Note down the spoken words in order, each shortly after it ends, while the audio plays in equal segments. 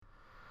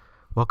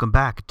Welcome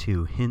back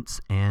to Hints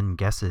and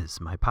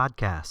Guesses, my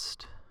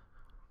podcast,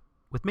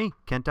 with me,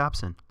 Kent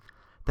Dobson.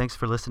 Thanks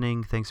for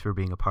listening. Thanks for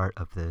being a part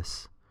of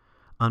this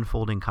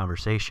unfolding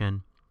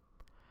conversation.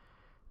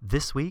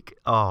 This week,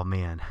 oh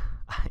man,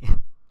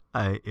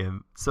 I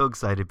am so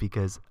excited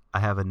because I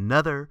have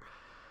another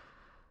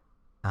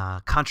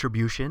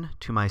contribution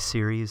to my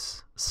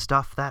series,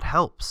 Stuff That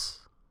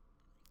Helps.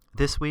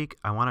 This week,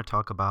 I want to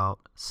talk about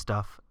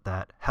stuff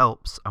that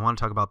helps. I want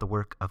to talk about the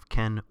work of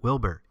Ken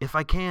Wilber, if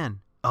I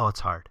can. Oh,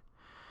 it's hard.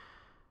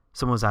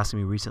 Someone was asking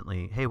me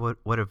recently, hey, what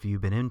have you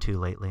been into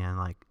lately? And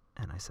I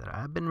said,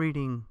 I've been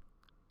reading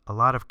a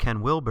lot of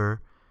Ken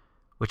Wilber,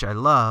 which I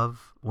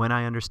love when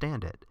I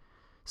understand it.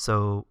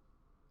 So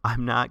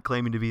I'm not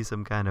claiming to be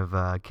some kind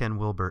of Ken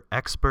Wilber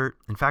expert.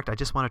 In fact, I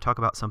just want to talk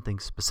about something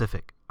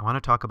specific. I want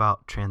to talk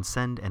about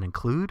transcend and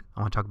include.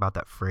 I want to talk about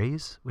that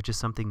phrase, which is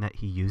something that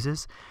he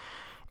uses.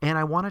 And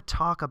I want to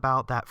talk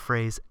about that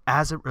phrase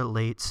as it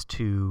relates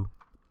to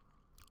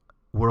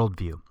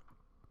worldview.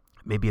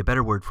 Maybe a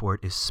better word for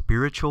it is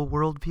spiritual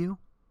worldview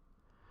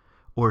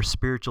or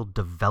spiritual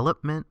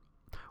development,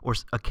 or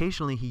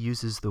occasionally he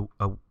uses the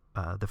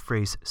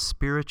phrase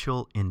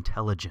spiritual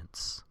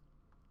intelligence,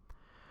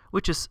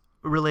 which is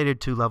related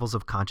to levels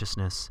of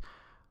consciousness,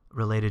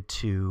 related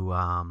to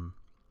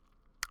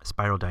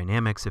spiral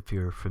dynamics, if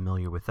you're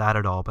familiar with that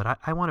at all. But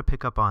I want to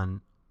pick up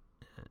on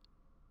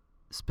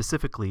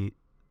specifically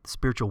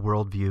spiritual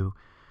worldview,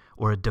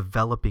 or a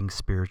developing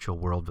spiritual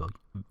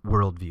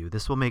worldview.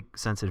 This will make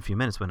sense in a few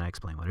minutes when I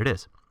explain what it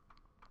is.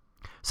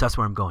 So that's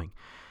where I'm going.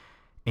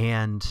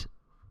 And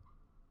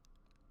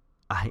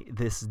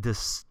this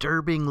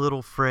disturbing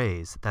little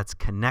phrase that's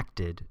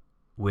connected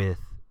with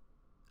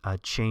a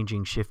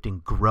changing,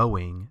 shifting,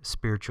 growing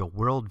spiritual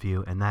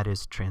worldview, and that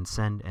is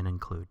transcend and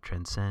include.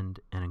 Transcend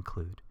and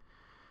include.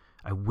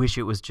 I wish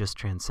it was just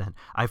transcend.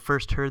 I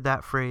first heard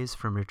that phrase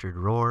from Richard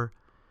Rohr,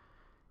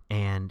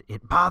 and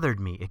it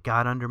bothered me. It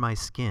got under my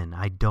skin.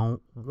 I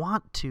don't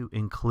want to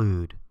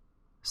include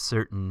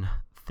certain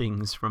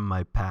things from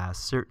my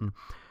past, certain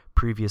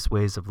previous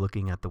ways of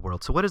looking at the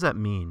world. So what does that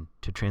mean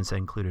to transcend,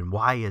 include, and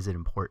why is it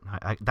important?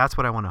 That's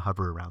what I want to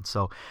hover around.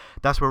 So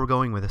that's where we're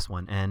going with this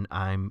one. And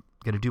I'm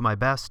going to do my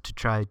best to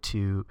try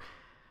to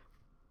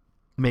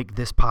make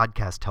this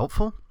podcast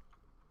helpful.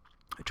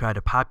 I try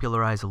to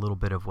popularize a little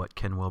bit of what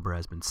Ken Wilber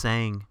has been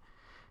saying.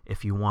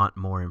 If you want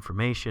more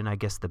information, I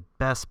guess the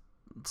best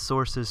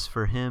sources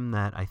for him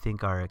that I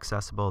think are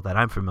accessible, that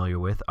I'm familiar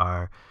with,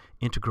 are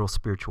Integral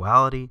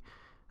Spirituality.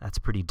 That's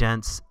pretty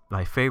dense.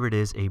 My favorite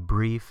is A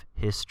Brief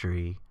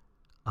History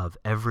of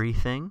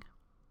Everything.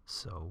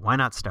 So why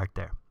not start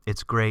there?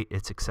 It's great.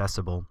 It's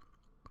accessible,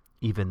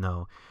 even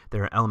though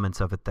there are elements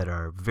of it that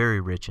are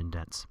very rich and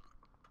dense.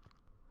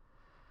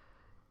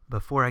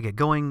 Before I get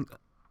going,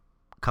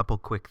 a couple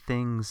quick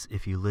things.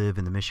 If you live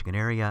in the Michigan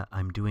area,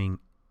 I'm doing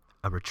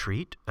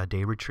a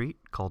day retreat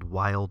called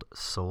Wild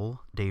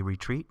Soul Day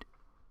Retreat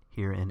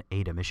here in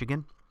Ada,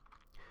 Michigan.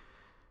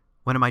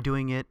 When am I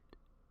doing it?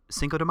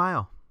 Cinco de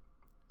Mayo,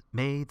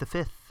 May the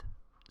 5th.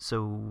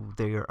 So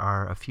there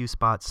are a few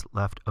spots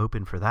left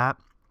open for that.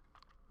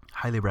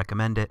 Highly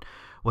recommend it.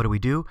 What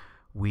do?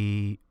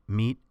 We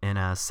meet in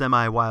a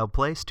semi-wild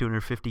place,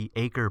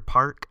 250-acre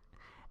park,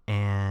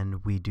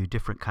 and we do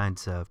different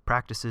kinds of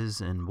practices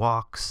and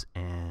walks,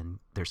 and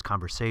there's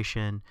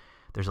conversation.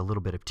 There's a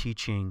little bit of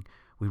teaching.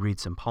 We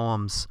read some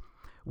poems.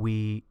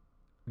 We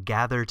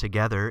gather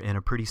together in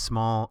a pretty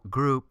small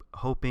group,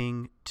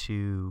 hoping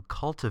to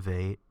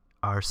cultivate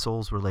our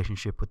soul's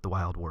relationship with the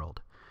wild world.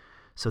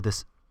 So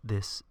this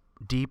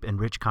deep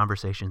and rich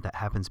conversation that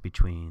happens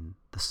between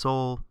the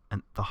soul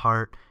and the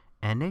heart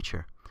and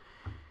nature.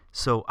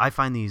 So I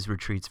find these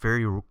retreats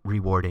very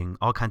rewarding.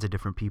 All kinds of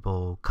different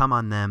people come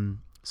on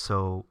them.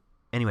 So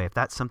anyway, if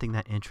that's something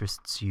that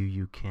interests you,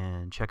 you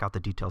can check out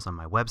the details on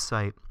my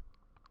website.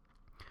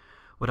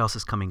 What else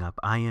is coming up?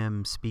 I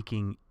am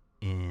speaking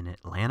in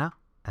Atlanta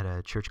at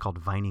a church called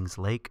Vinings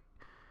Lake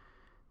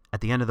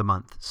at the end of the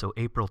month. So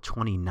April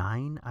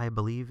 29, I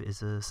believe, is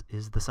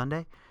the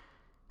Sunday.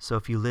 So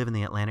if you live in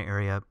the Atlanta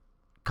area,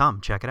 come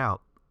check it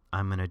out.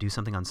 I'm going to do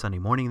something on Sunday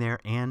morning there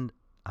and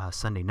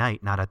Sunday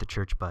night, not at the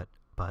church, but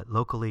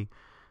locally.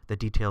 The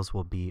details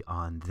will be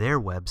on their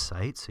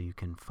website, so you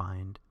can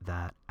find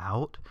that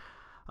out.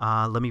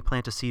 Let me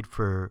plant a seed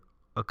for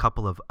a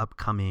couple of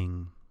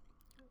upcoming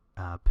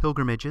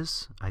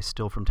pilgrimages. I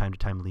still from time to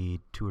time lead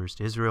tours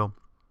to Israel,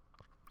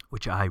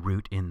 which I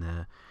root in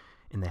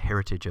the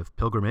heritage of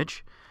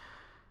pilgrimage.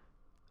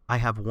 I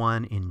have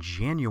one in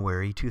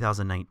January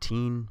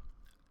 2019.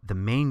 The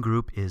main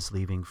group is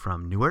leaving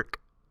from Newark.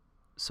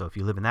 So if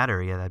you live in that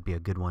area, that'd be a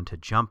good one to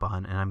jump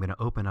on. And I'm going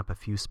to open up a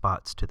few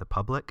spots to the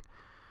public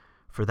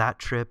for that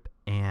trip.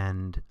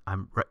 And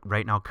I'm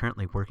right now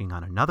currently working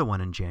on another one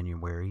in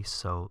January.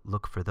 So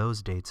look for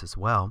those dates as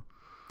well.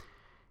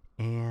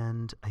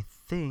 And I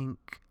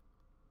think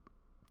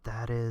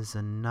that is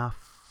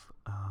enough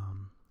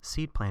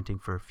seed planting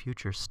for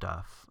future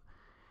stuff.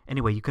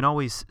 Anyway, you can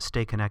always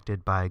stay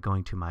connected by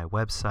going to my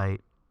website,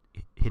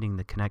 hitting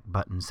the connect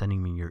button,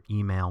 sending me your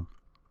email,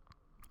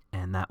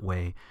 and that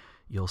way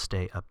you'll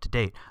stay up to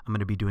date. I'm going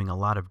to be doing a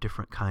lot of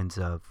different kinds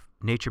of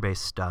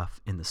nature-based stuff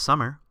in the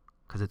summer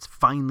because it's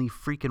finally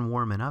freaking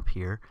warming up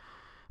here.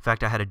 In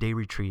fact, I had a day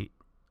retreat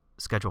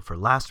scheduled for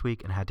last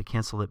week and I had to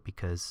cancel it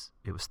because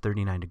it was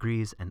 39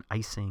 degrees and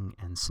icing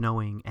and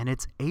snowing, and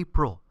it's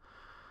April.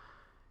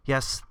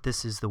 Yes,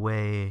 this is the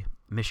way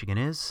Michigan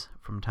is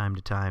from time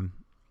to time.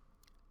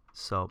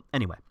 So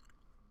anyway,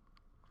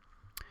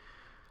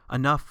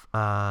 enough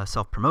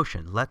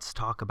self-promotion. Let's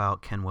talk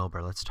about Ken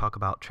Wilber. Let's talk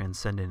about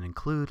Transcend and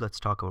Include. Let's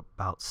talk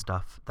about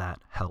stuff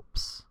that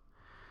helps.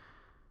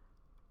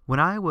 When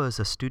I was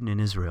a student in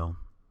Israel,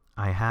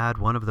 I had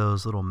one of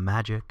those little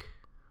magic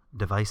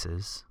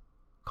devices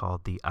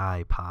called the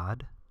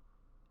iPod,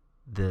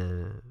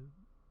 the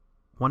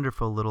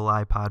wonderful little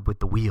iPod with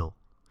the wheel.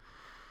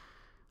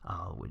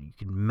 You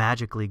can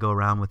magically go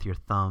around with your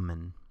thumb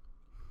and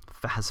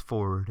fast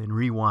forward and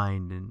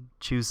rewind and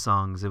choose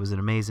songs. It was an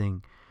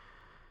amazing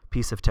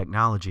piece of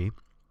technology.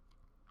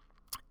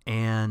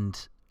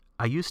 And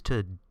I used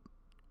to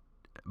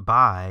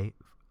buy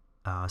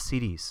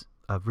CDs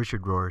of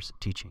Richard Rohr's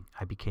teaching.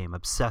 I became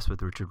obsessed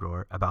with Richard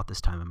Rohr about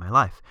this time in my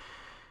life.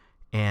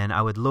 And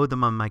I would load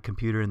them on my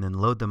computer and then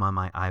load them on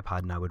my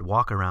iPod, and I would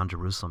walk around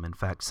Jerusalem. In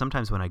fact,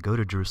 sometimes when I go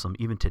to Jerusalem,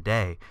 even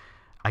today,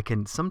 I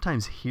can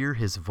sometimes hear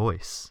his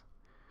voice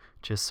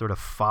just sort of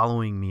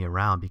following me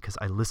around because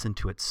I listen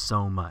to it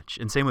so much.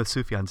 And same with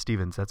Sufjan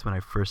Stevens. That's when I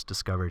first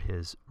discovered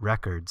his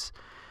records.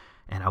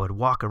 And I would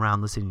walk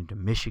around listening to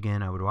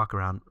Michigan. I would walk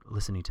around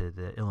listening to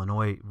the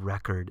Illinois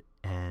record.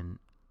 And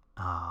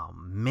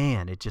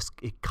man, it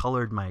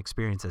colored my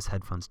experience as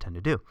headphones tend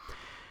to do.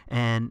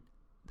 And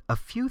a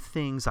few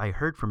things I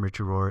heard from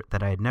Richard Rohr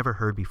that I had never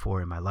heard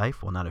before in my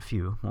life. Well, not a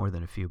few, more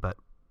than a few, but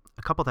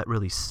a couple that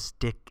really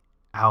stick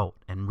out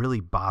and really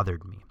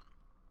bothered me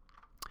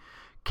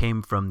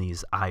came from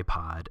these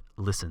iPod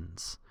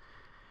listens.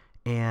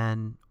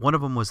 And one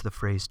of them was the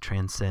phrase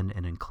transcend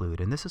and include.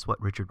 And this is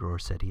what Richard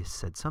Rohr said. He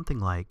said something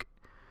like,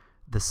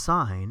 the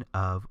sign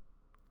of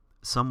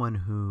someone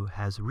who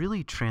has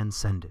really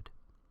transcended,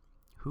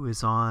 who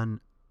is on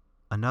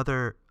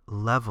another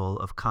level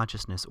of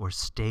consciousness or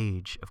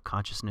stage of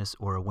consciousness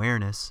or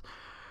awareness,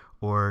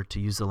 or to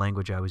use the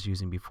language I was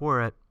using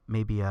before, at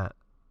maybe a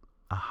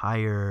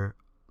higher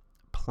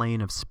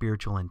plane of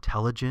spiritual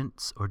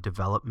intelligence or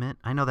development.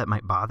 I know that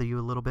might bother you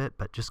a little bit,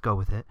 but just go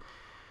with it.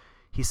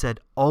 He said,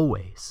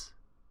 always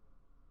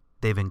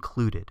they've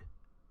included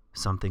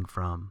something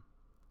from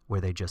where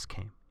they just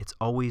came. It's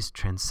always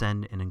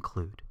transcend and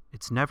include.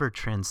 It's never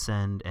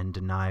transcend and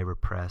deny,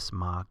 repress,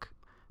 mock,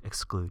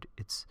 exclude.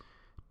 It's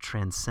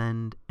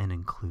transcend and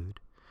include.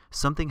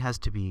 Something has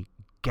to be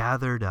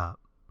gathered up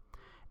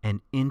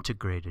and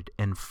integrated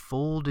and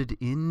folded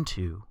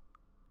into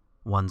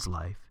one's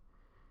life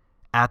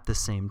at the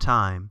same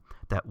time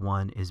that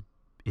one is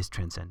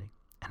transcending.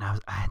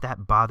 And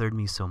that bothered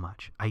me so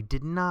much. I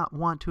did not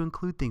want to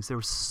include things. There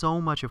was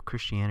so much of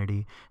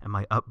Christianity and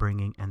my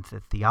upbringing and the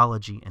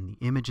theology and the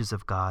images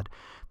of God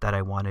that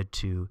I wanted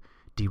to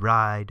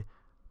deride,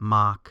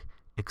 mock,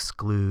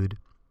 exclude,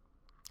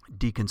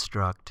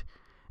 deconstruct.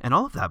 And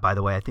all of that, by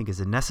the way, I think is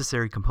a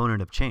necessary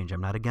component of change.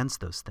 I'm not against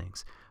those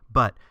things.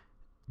 But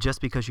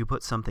just because you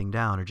put something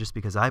down, or just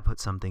because I put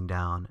something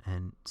down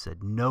and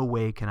said, no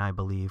way can I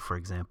believe, for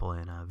example,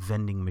 in a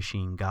vending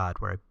machine God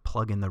where I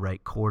plug in the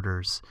right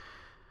quarters,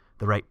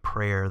 the right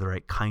prayer, the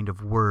right kind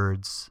of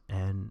words,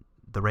 and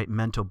the right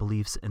mental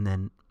beliefs, and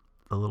then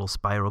the little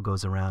spiral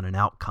goes around and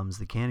out comes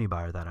the candy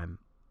bar that I'm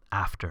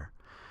after.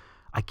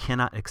 I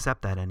cannot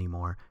accept that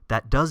anymore.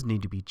 That does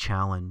need to be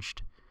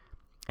challenged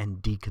and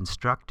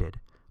deconstructed.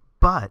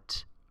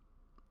 But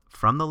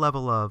from the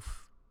level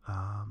of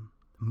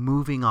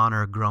moving on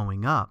or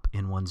growing up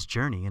in one's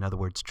journey, in other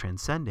words,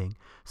 transcending,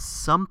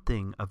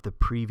 something of the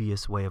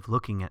previous way of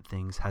looking at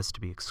things has to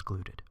be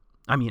excluded.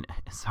 I mean,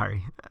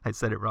 sorry, I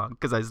said it wrong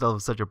because I still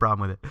have such a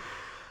problem with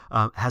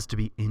it. Has to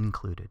be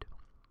included.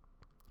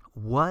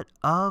 What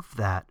of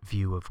that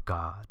view of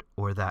God,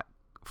 or that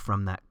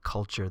from that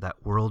culture,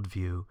 that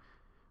worldview,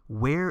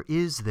 where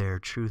is there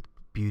truth,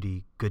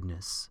 beauty,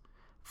 goodness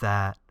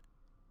that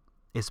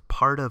is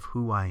part of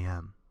who I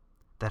am,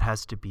 that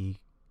has to be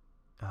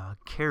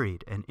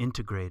carried and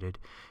integrated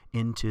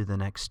into the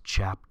next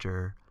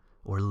chapter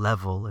or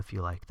level, if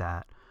you like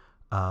that,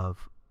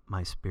 of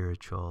my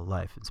spiritual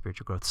life and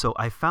spiritual growth? So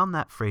I found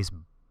that phrase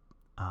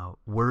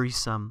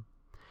worrisome,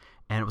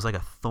 and it was like a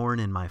thorn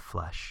in my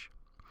flesh.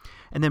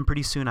 And then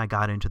pretty soon I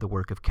got into the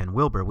work of Ken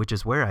Wilber, which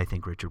is where I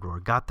think Richard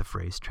Rohr got the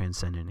phrase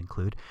transcend and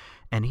include.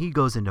 And he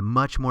goes into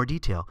much more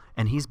detail,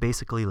 and he's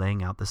basically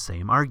laying out the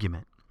same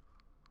argument.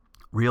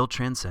 Real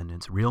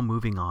transcendence, real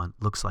moving on,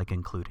 looks like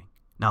including.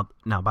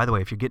 Now, by the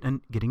way, if you're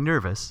getting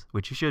nervous,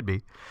 which you should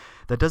be,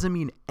 that doesn't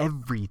mean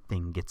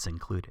everything gets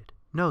included.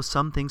 No,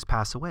 some things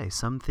pass away.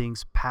 Some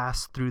things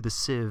pass through the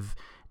sieve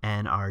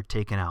and are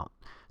taken out.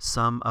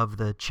 Some of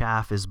the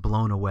chaff is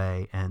blown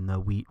away and the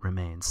wheat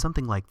remains.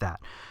 Something like that.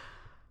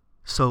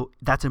 So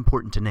that's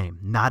important to name.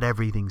 Not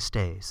everything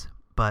stays.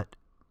 But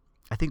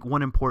I think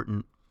one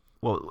important,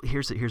 well,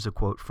 here's a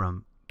quote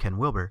from Ken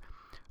Wilber.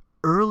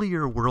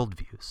 Earlier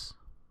worldviews,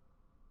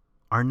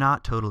 are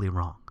not totally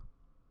wrong.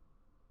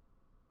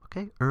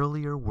 Okay,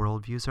 earlier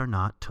worldviews are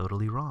not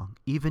totally wrong.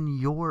 Even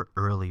your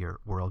earlier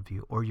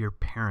worldview, or your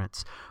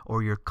parents,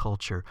 or your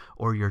culture,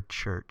 or your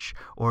church,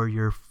 or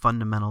your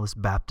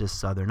fundamentalist Baptist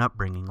Southern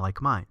upbringing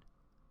like mine.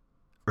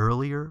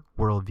 Earlier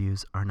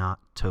worldviews are not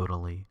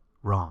totally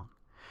wrong.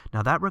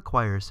 Now that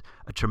requires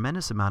a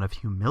tremendous amount of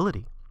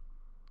humility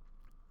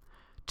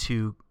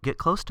to get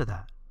close to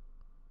that.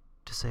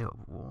 To say,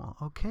 well,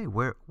 okay,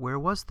 where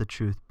was the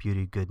truth,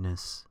 beauty,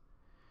 goodness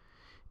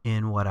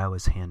in what I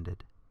was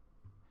handed?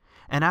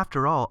 And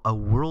after all, a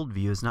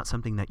worldview is not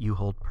something that you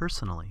hold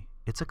personally.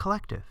 It's a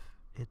collective.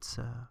 It's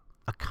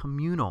a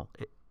communal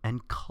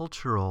and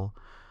cultural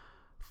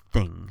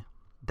thing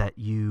that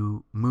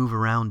you move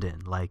around in,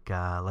 like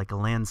a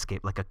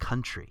landscape, like a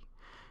country.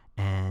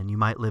 And you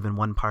might live in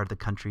one part of the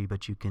country,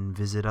 but you can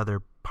visit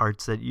other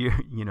parts that you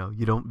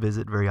don't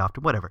visit very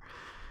often. Whatever.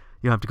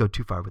 You don't have to go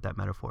too far with that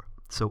metaphor.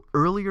 So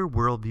earlier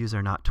worldviews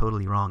are not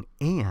totally wrong,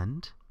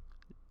 and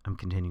I'm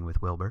continuing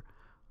with Wilber.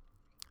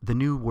 The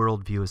new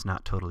worldview is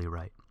not totally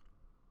right.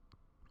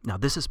 Now,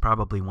 this is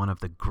probably one of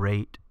the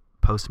great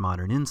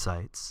postmodern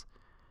insights,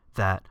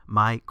 that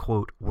my,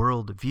 quote,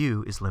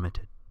 worldview is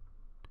limited.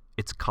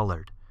 It's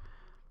colored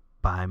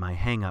by my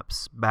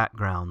hang-ups,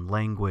 background,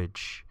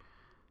 language.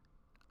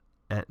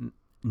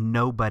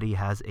 Nobody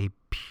has a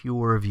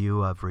pure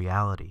view of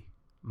reality.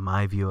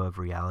 My view of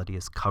reality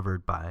is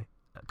colored by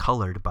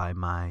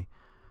my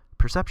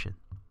perception,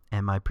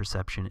 and my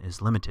perception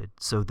is limited.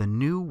 So the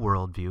new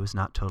worldview is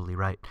not totally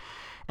right.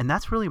 And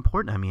that's really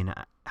important. I mean,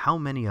 how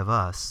many of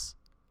us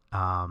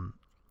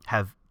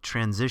have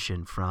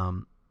transitioned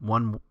from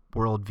one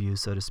worldview,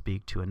 so to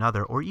speak, to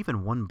another, or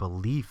even one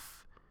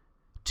belief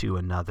to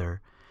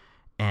another,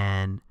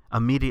 and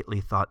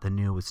immediately thought the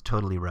new was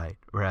totally right,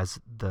 whereas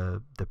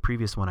the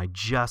previous one I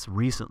just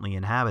recently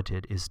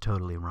inhabited is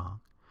totally wrong.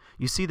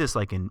 You see this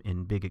like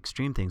in big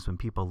extreme things when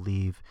people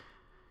leave,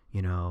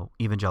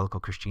 evangelical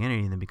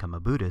Christianity and then become a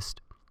Buddhist,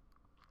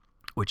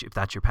 which if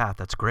that's your path,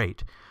 that's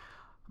great.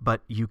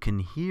 But you can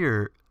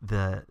hear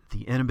the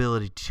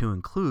inability to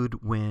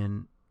include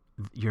when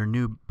your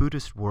new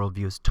Buddhist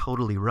worldview is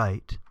totally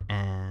right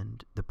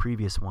and the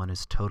previous one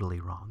is totally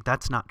wrong.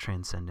 That's not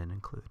transcend and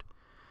include.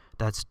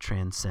 That's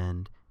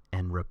transcend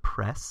and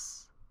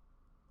repress.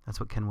 That's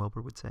what Ken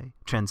Wilber would say.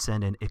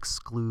 Transcend and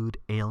exclude,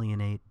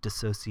 alienate,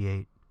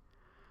 dissociate.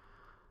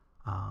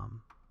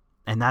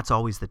 And that's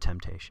always the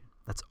temptation.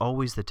 That's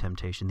always the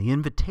temptation. The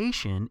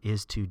invitation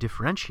is to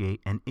differentiate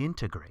and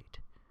integrate.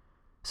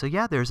 So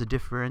yeah, there's a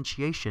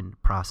differentiation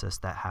process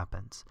that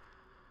happens.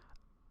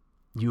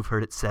 You've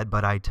heard it said,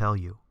 but I tell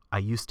you, I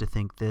used to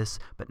think this,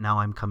 but now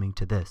I'm coming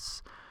to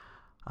this.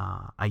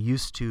 I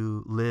used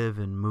to live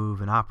and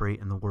move and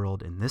operate in the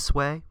world in this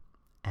way,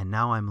 and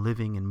now I'm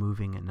living and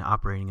moving and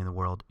operating in the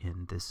world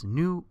in this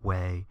new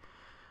way,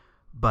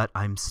 but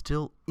I'm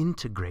still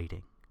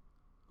integrating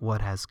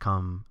what has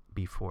come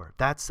before.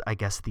 That's, I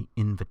guess, the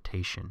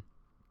invitation.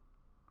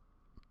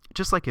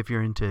 Just like if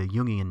you're into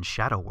Jungian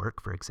shadow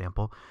work, for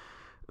example,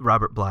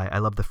 Robert Bly, I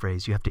love the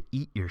phrase, you have to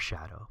eat your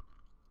shadow.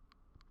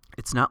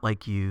 It's not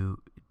like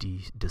you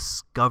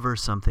discover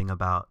something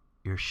about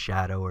your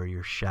shadow or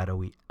your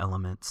shadowy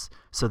elements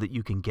so that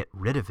you can get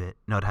rid of it.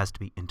 No, it has to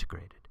be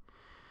integrated.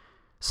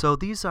 So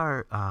these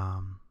are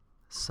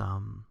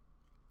some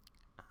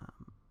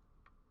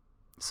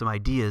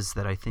ideas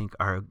that I think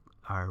are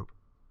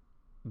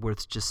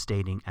worth just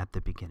stating at the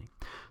beginning.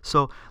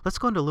 So let's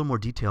go into a little more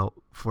detail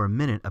for a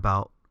minute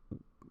about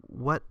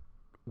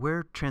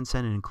where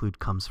transcend and include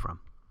comes from.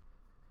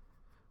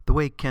 The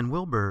way Ken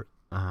Wilber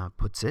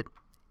puts it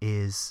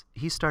is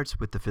he starts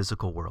with the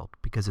physical world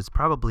because it's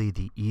probably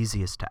the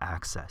easiest to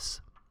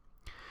access.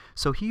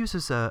 So he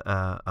uses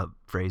a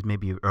phrase,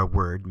 maybe a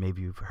word,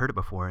 maybe you've heard it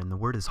before, and the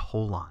word is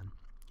holon.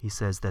 He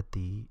says that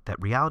that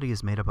reality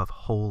is made up of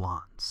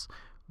holons.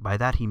 By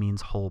that he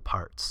means whole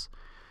parts.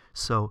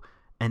 So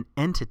an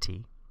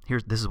entity,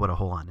 this is what a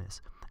holon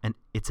is, and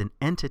it's an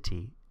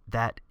entity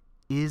that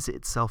is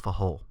itself a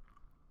whole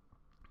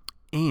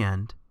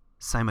and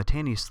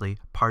simultaneously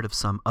part of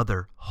some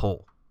other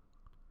whole.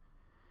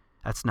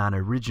 That's not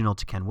original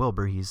to Ken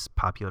Wilber. He's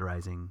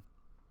popularizing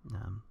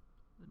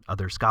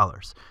other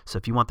scholars. So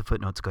if you want the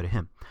footnotes, go to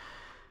him.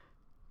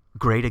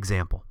 Great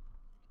example.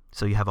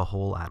 So you have a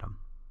whole atom.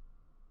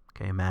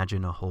 Okay,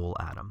 imagine a whole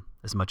atom,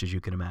 as much as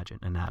you can imagine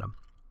an atom,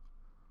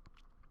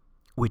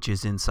 which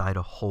is inside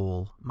a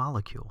whole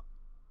molecule.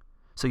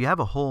 So you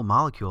have a whole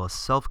molecule, a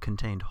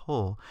self-contained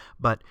whole,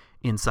 but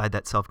inside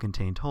that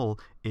self-contained whole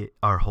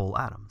are whole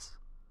atoms.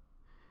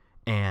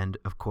 And,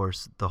 of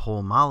course, the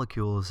whole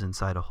molecule is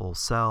inside a whole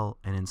cell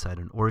and inside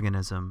an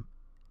organism,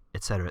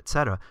 et cetera, et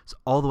cetera. So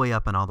all the way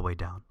up and all the way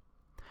down.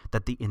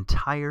 That the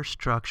entire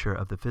structure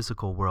of the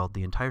physical world,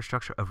 the entire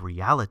structure of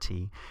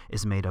reality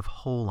is made of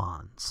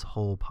holons,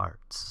 whole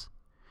parts.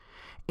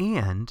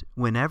 And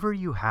whenever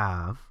you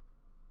have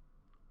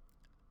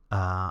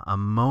a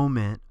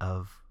moment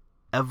of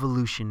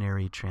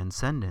evolutionary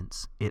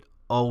transcendence, it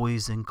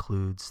always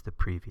includes the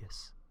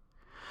previous.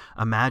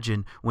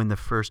 Imagine when the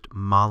first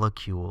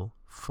molecule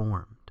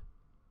formed.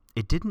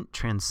 it didn't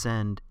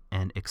transcend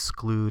and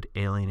exclude,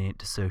 alienate,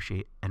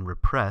 dissociate, and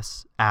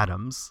repress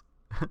atoms.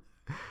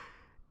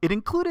 It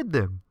included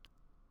them.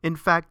 In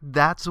fact,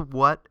 that's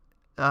what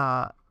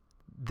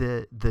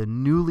the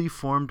newly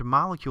formed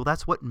molecule,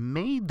 that's what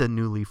made the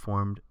newly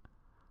formed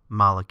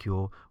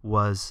molecule,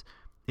 was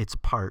its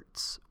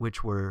parts,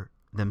 which were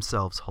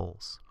themselves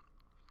wholes.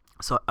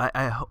 So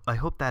I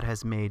hope that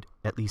has made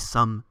at least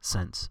some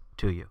sense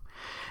to you.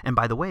 And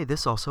by the way,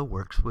 this also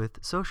works with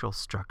social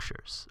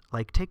structures.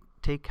 Like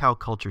take how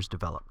cultures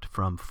developed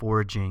from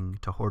foraging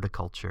to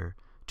horticulture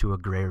to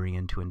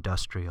agrarian to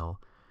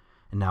industrial.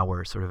 And now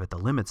we're sort of at the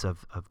limits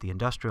of the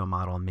industrial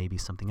model, and maybe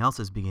something else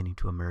is beginning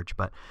to emerge.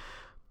 But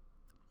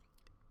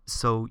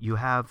so you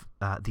have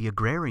the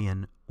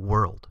agrarian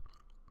world,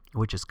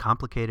 which is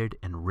complicated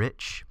and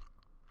rich.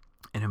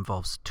 It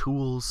involves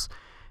tools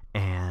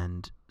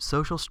and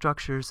social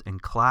structures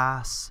and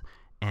class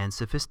and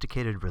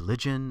sophisticated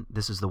religion.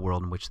 This is the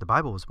world in which the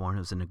Bible was born. It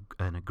was an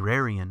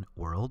agrarian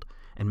world,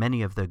 and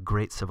many of the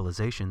great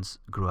civilizations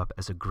grew up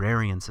as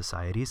agrarian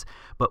societies.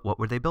 But what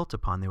were they built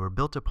upon? They were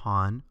built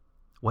upon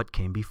what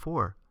came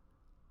before,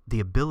 the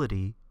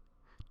ability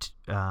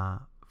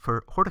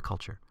for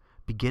horticulture,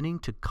 beginning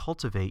to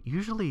cultivate.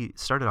 Usually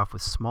started off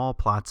with small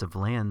plots of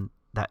land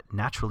that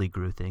naturally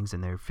grew things,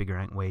 and they're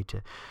figuring out a way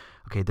to,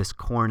 okay, this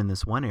corn in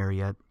this one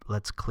area,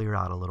 let's clear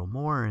out a little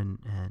more, and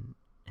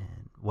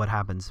what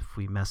happens if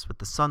we mess with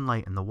the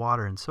sunlight and the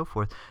water and so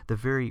forth. The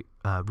very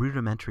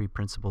rudimentary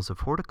principles of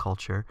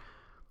horticulture,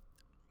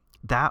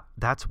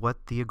 that's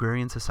what the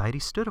agrarian society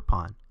stood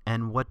upon.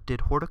 And what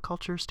did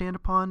horticulture stand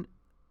upon?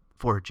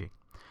 Foraging.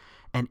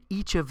 And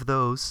each of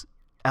those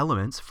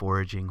elements,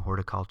 foraging,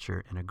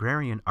 horticulture, and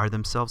agrarian, are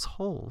themselves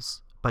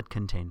wholes, but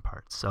contain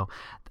parts. So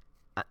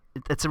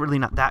it's really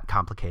not that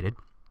complicated,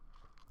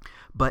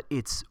 but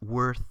it's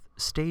worth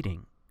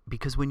stating,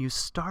 because when you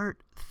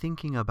start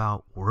thinking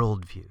about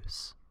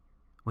worldviews,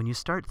 when you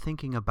start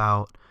thinking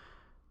about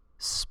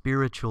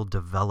spiritual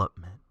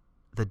development,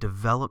 the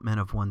development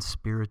of one's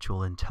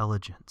spiritual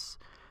intelligence,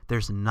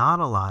 there's not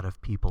a lot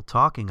of people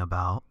talking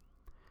about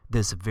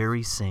this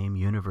very same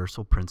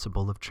universal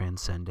principle of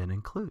transcend and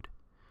include.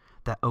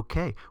 That,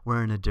 okay,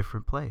 we're in a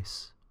different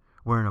place.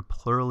 We're in a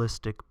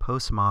pluralistic,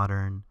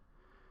 postmodern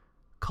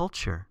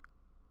culture,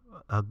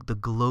 the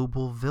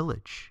global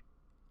village.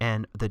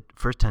 And the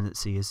first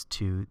tendency is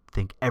to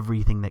think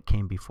everything that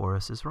came before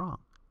us is wrong.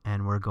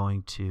 And we're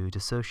going to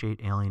dissociate,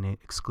 alienate,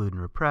 exclude,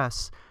 and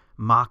repress,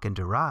 mock and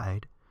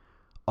deride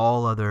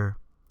all other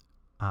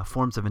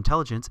forms of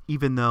intelligence,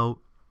 even though,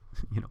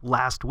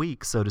 last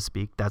week, so to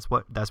speak, that's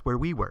where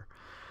we were.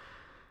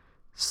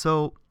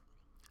 So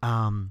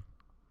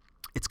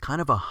it's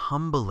kind of a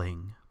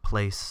humbling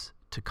place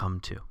to come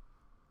to,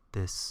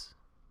 this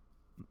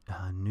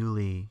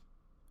newly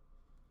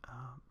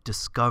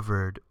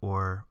discovered,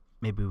 or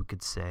maybe we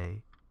could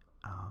say,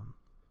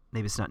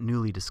 maybe it's not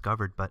newly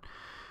discovered, but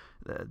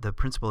the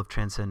principle of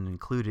transcend and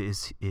include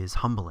is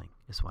humbling,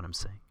 is what I'm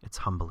saying. It's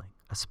humbling,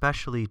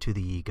 especially to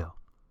the ego.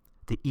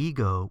 The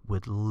ego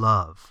would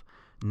love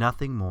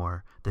nothing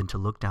more than to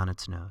look down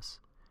its nose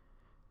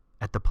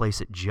at the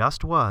place it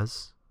just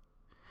was,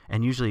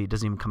 and usually it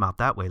doesn't even come out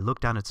that way. Look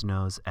down its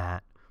nose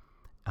at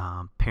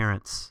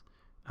parents,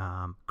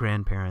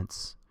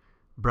 grandparents,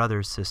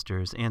 brothers,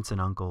 sisters, aunts and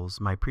uncles,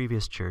 my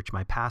previous church,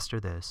 my pastor,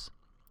 this,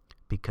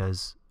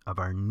 because of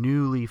our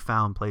newly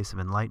found place of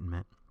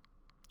enlightenment,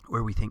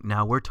 where we think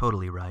now we're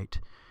totally right.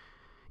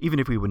 Even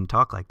if we wouldn't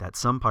talk like that,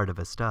 some part of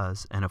us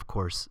does, and of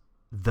course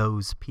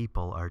those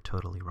people are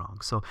totally wrong.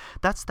 So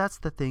that's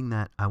the thing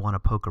that I want to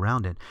poke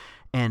around in,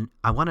 and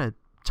I want to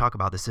talk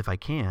about this, if I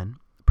can,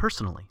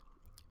 personally,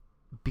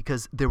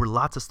 because there were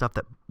lots of stuff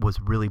that was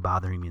really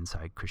bothering me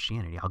inside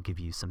Christianity. I'll give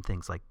you some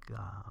things like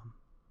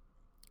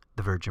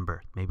the virgin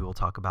birth. Maybe we'll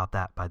talk about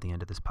that by the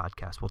end of this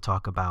podcast. We'll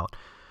talk about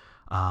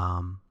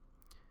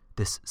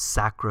this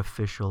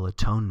sacrificial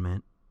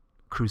atonement,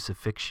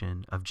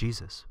 crucifixion of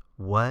Jesus.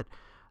 What,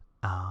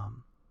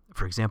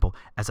 for example,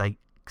 as I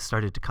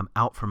started to come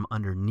out from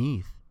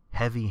underneath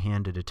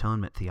heavy-handed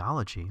atonement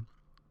theology,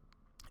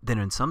 then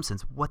in some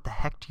sense, what the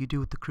heck do you do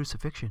with the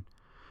crucifixion?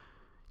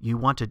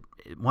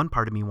 One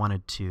part of me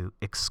wanted to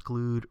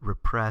exclude,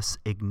 repress,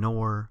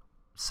 ignore,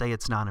 say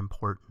it's not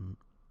important.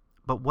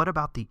 But what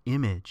about the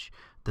image,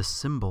 the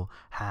symbol,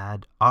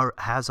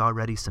 has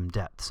already some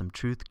depth, some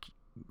truth,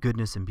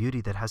 goodness, and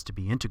beauty that has to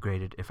be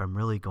integrated if I'm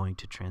really going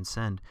to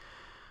transcend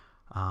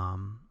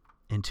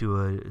into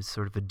a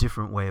sort of a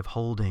different way of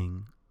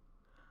holding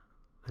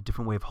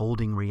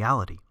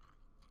reality.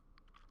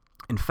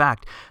 In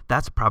fact,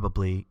 that's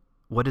probably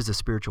what is a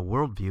spiritual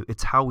worldview.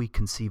 It's how we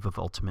conceive of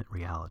ultimate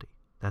reality.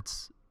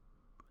 That's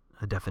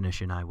a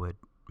definition I would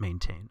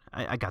maintain.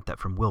 I got that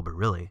from Wilber,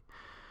 really,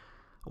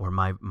 or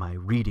my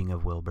reading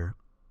of Wilber.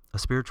 A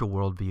spiritual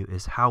worldview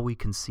is how we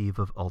conceive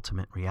of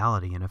ultimate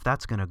reality. And if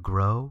that's going to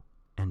grow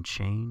and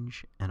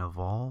change and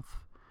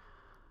evolve,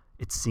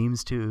 it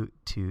seems to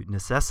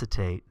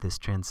necessitate this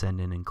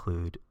transcend and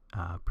include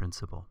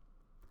principle.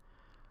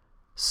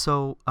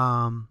 So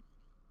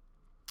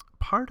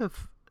part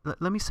of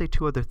let me say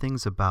two other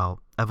things about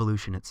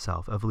evolution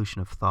itself,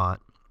 evolution of thought,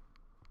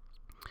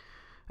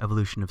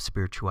 evolution of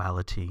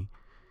spirituality.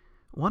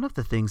 One of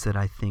the things that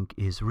I think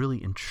is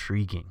really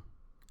intriguing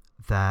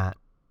that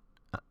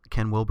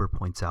Ken Wilber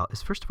points out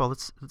is, first of all,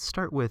 let's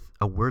start with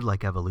a word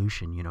like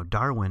evolution. You know,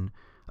 Darwin,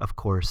 of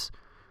course,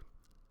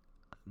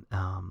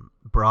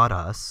 brought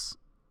us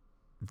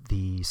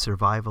the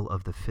survival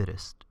of the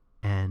fittest,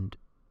 and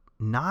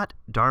not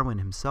Darwin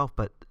himself,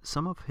 but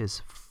some of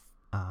his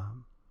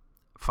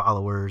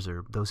followers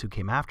or those who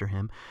came after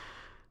him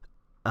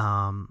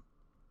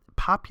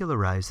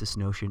popularized this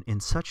notion in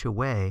such a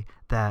way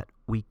that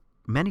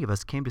many of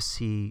us came to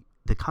see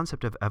the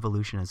concept of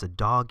evolution as a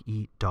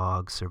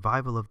dog-eat-dog,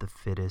 survival of the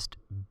fittest,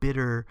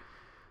 bitter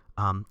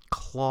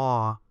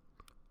claw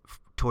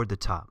toward the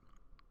top,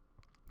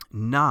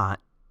 not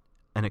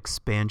an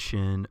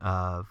expansion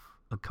of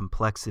a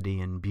complexity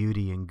and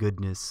beauty and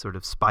goodness sort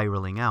of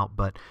spiraling out,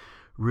 but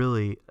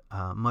really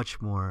much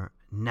more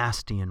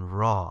nasty and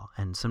raw.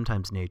 And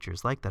sometimes nature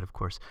is like that, of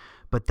course.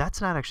 But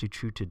that's not actually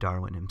true to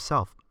Darwin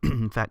himself.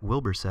 In fact,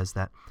 Wilber says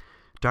that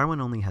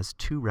Darwin only has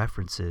 2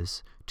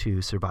 references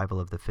to survival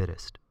of the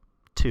fittest.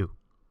 2.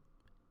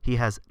 He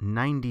has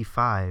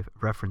 95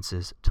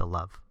 references to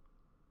love.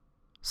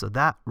 So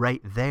that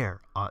right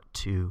there ought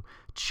to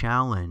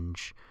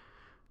challenge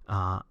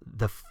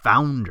the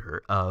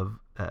founder of,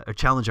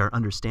 challenge our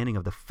understanding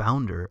of the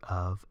founder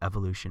of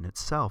evolution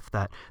itself,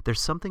 that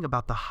there's something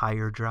about the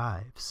higher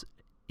drives.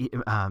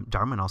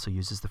 Darwin also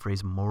uses the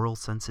phrase moral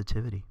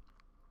sensitivity,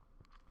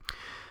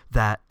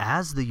 that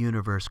as the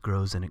universe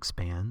grows and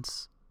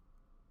expands,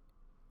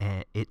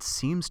 it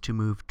seems to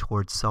move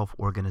towards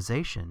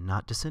self-organization,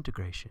 not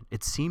disintegration.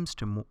 It seems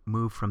to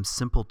move from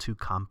simple to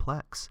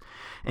complex.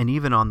 And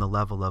even on the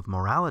level of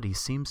morality,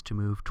 seems to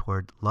move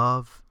toward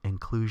love,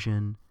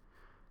 inclusion,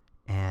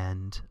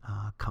 and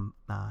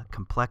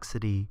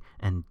complexity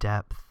and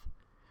depth,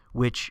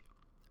 which,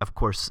 of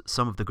course,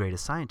 some of the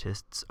greatest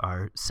scientists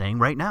are saying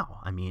right now.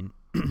 I mean,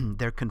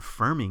 they're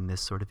confirming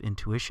this sort of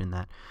intuition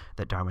that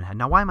Darwin had.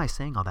 Now, why am I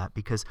saying all that?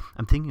 Because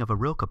I'm thinking of a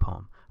Rilke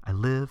poem. I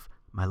live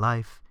my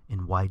life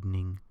in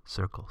widening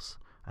circles.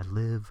 I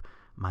live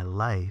my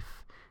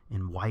life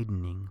in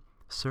widening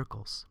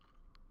circles.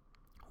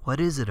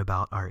 What is it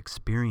about our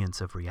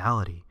experience of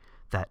reality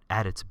that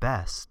at its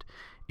best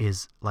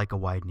is like a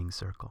widening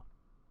circle?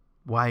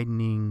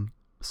 Widening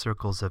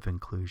circles of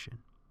inclusion.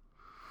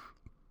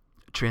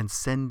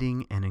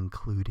 Transcending and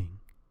including,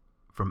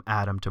 from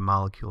atom to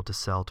molecule to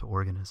cell to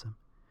organism.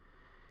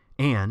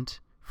 And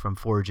from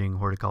foraging,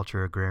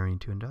 horticulture, agrarian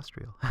to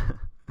industrial.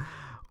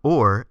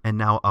 Or, and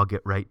now I'll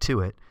get right to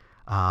it,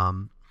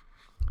 now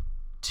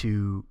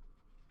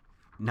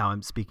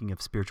I'm speaking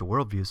of spiritual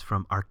worldviews,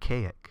 from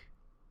archaic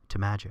to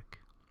magic,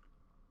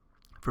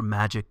 from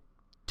magic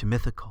to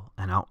mythical,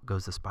 and out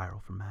goes the spiral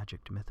from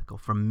magic to mythical,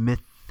 from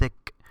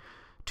mythic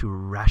to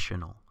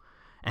rational,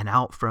 and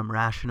out from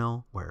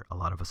rational, where a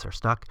lot of us are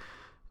stuck,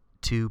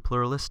 to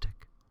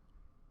pluralistic.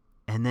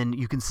 And then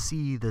you can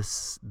see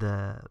this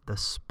the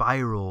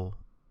spiral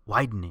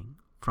widening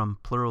from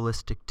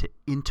pluralistic to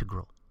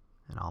integral.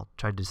 And I'll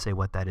try to say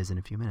what that is in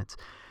a few minutes.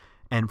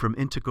 And from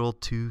integral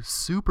to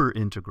super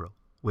integral,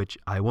 which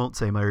I won't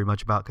say very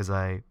much about because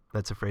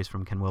that's a phrase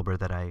from Ken Wilber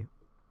that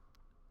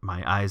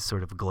my eyes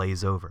sort of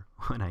glaze over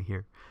when I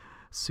hear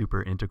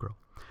super integral.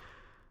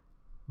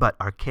 But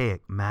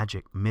archaic,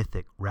 magic,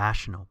 mythic,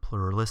 rational,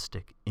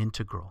 pluralistic,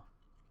 integral.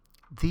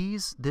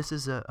 This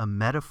is a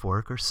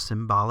metaphoric or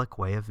symbolic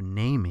way of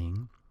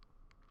naming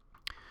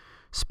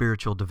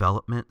spiritual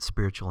development,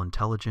 spiritual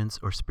intelligence,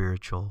 or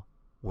spiritual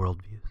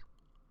worldviews.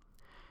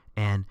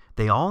 And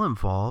they all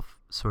involve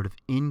sort of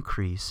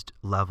increased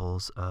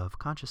levels of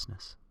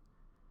consciousness.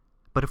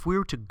 But if we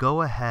were to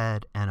go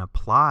ahead and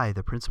apply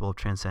the principle of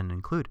transcend and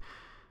include,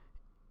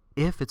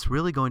 if it's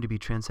really going to be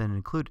transcend and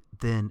include,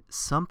 then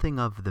something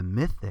of the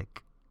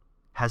mythic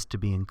has to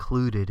be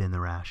included in the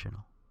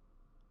rational.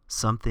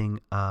 Something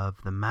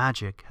of the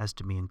magic has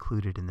to be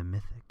included in the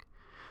mythic.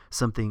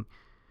 Something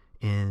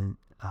in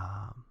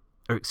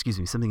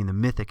the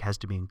mythic has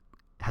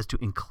to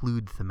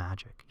include the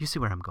magic. You see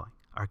where I'm going?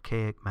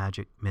 Archaic,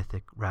 magic,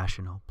 mythic,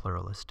 rational,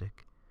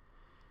 pluralistic,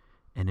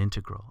 and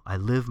integral. I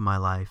live my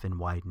life in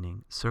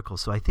widening circles.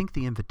 So I think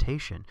the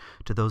invitation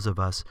to those of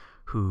us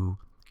who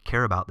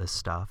care about this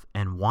stuff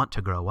and want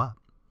to grow up,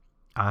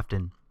 I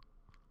often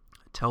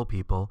tell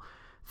people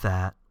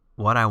that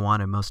what I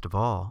wanted most of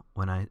all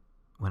when I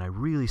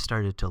really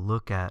started to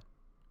look at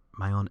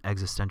my own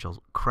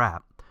existential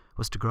crap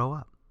was to grow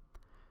up.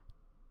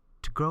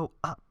 To grow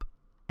up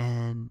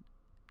and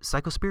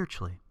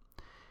psychospiritually.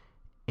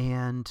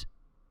 And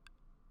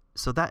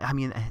so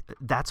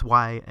that's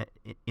why,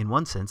 in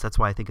one sense, that's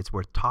why I think it's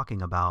worth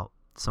talking about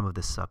some of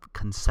this stuff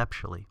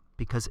conceptually,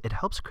 because it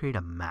helps create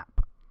a map.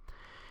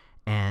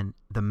 And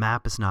the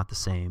map is not the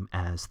same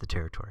as the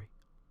territory.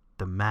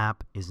 The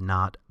map is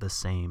not the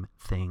same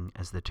thing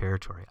as the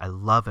territory. I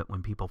love it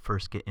when people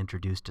first get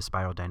introduced to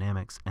spiral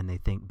dynamics and they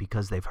think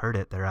because they've heard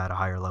it, they're at a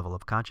higher level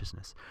of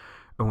consciousness.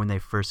 or when they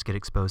first get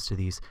exposed to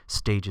these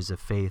stages of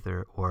faith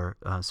or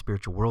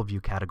spiritual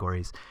worldview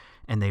categories,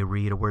 and they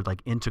read a word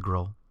like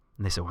integral,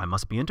 and they say, well, I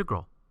must be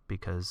integral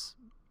because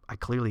I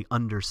clearly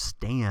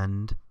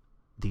understand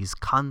these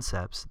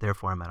concepts,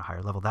 therefore I'm at a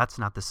higher level. That's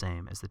not the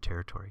same as the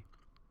territory.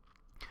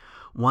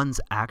 One's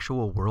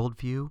actual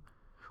worldview,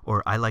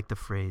 or I like the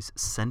phrase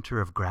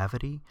center of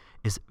gravity,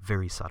 is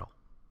very subtle.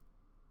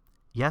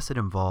 Yes, it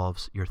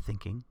involves your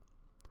thinking,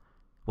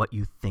 what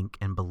you think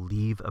and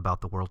believe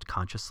about the world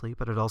consciously,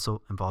 but it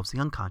also involves the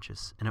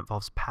unconscious, and it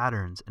involves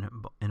patterns, and it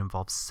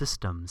involves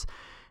systems,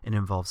 and it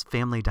involves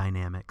family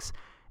dynamics,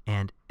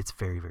 and it's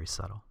very, very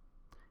subtle.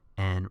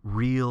 And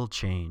real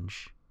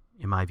change,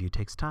 in my view,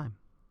 takes time.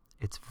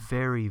 It's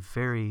very,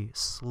 very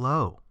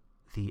slow,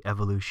 the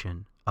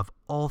evolution of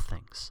all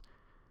things,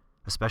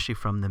 especially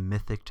from the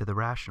mythic to the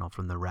rational,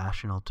 from the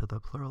rational to the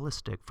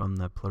pluralistic, from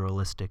the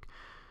pluralistic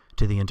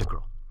to the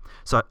integral.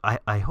 So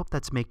I hope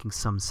that's making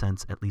some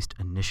sense, at least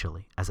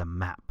initially, as a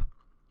map.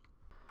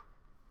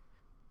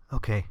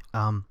 Okay,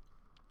 I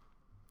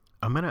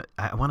want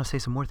to say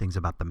some more things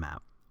about the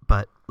map,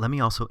 but let me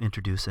also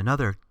introduce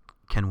another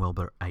Ken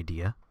Wilber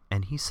idea,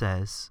 and he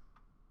says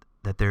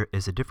that there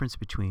is a difference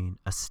between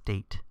a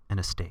state and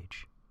a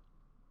stage.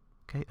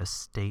 Okay, a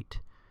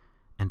state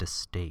and a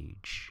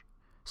stage.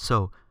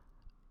 So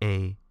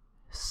a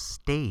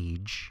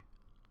stage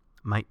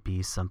might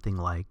be something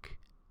like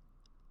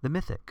the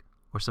mythic,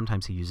 or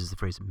sometimes he uses the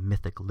phrase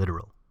mythic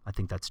literal. I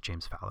think that's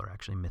James Fowler,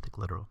 actually, mythic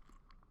literal.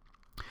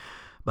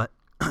 But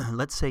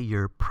let's say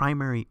your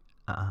primary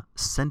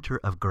center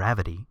of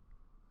gravity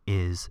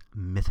is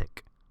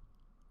mythic.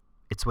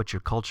 It's what your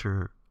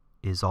culture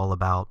is all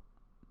about.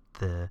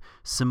 The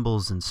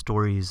symbols and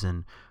stories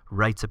and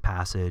rites of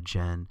passage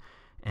and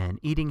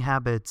eating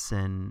habits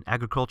and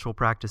agricultural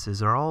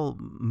practices are all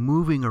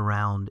moving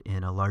around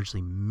in a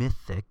largely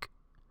mythic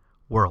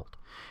world.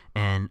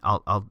 And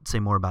I'll say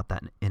more about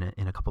that in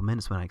a couple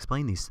minutes when I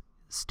explain these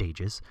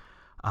stages.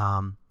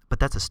 But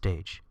that's a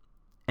stage.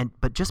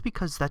 But just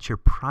because that's your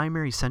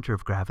primary center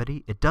of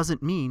gravity, it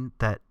doesn't mean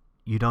that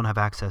you don't have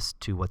access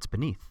to what's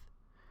beneath,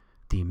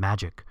 the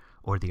magic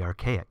or the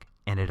archaic.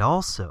 And it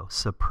also,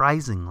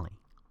 surprisingly,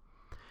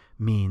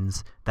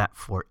 means that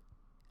for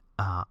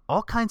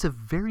all kinds of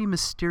very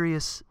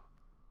mysterious,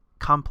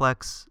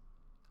 complex,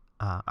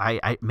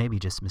 maybe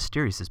just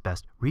mysterious is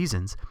best,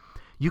 reasons,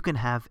 you can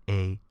have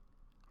a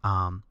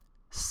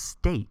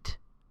state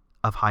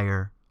of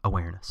higher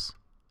awareness.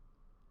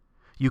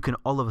 You can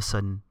all of a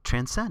sudden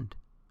transcend,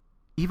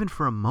 even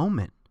for a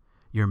moment,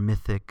 your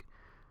mythic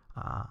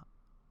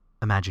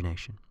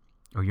imagination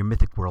or your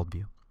mythic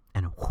worldview,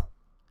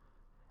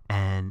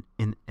 and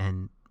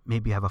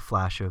maybe have a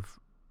flash of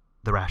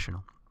the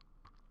rational,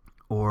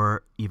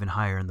 or even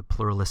higher in the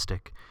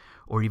pluralistic,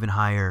 or even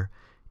higher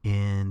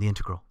in the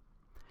integral.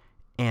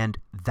 And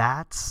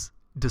that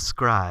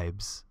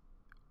describes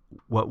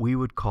what we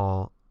would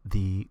call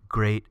the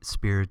great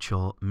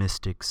spiritual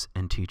mystics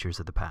and teachers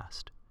of the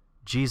past.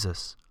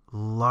 Jesus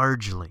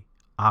largely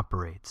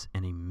operates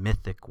in a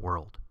mythic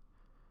world,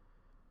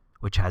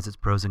 which has its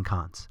pros and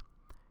cons.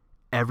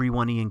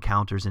 Everyone he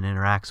encounters and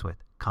interacts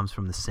with comes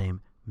from the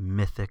same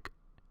mythic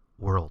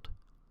world.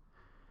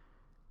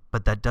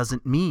 But that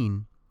doesn't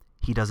mean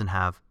he doesn't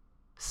have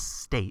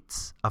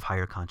states of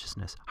higher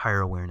consciousness,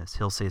 higher awareness.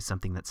 He'll say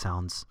something that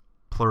sounds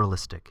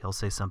pluralistic. He'll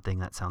say something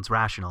that sounds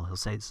rational. He'll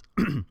say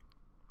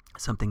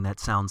something that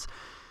sounds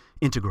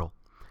integral.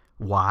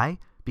 Why?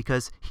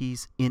 Because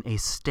he's in a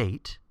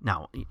state.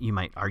 Now, you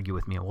might argue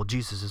with me, well,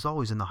 Jesus is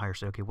always in the higher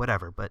state. Okay,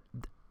 whatever. But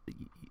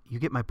you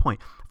get my point.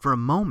 For a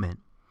moment,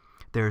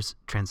 there's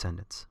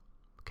transcendence.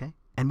 Okay?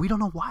 And we don't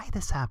know why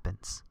this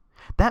happens.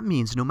 That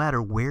means no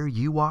matter where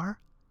you are,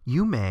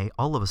 you may,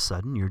 all of a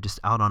sudden, you're just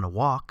out on a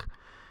walk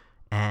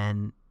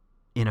and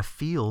in a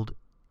field,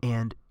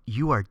 and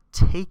you are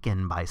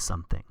taken by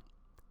something,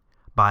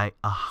 by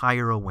a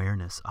higher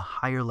awareness, a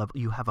higher level.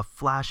 You have a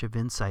flash of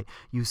insight.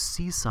 You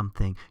see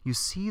something. You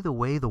see the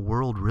way the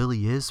world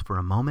really is for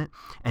a moment,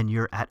 and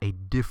you're at a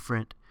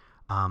different,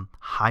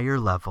 higher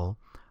level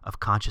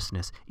of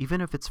consciousness, even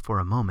if it's for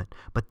a moment.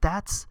 But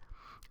that's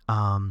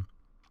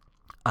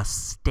a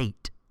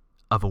state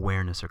of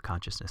awareness or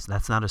consciousness.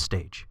 That's not a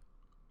stage.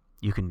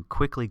 You can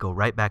quickly go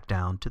right back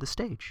down to the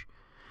stage.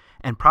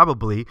 And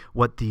probably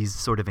what these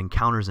sort of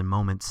encounters and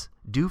moments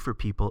do for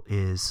people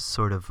is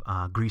sort of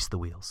grease the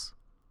wheels.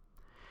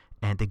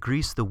 And they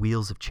grease the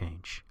wheels of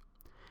change.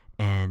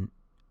 And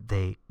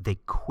they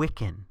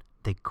quicken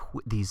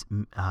these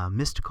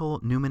mystical,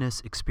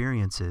 numinous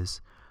experiences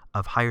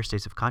of higher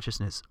states of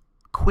consciousness,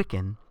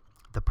 quicken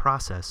the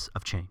process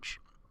of change,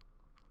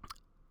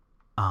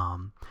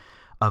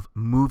 of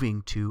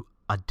moving to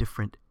a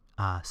different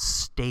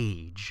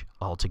stage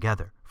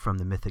altogether, from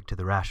the mythic to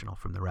the rational,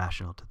 from the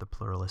rational to the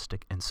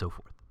pluralistic, and so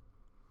forth.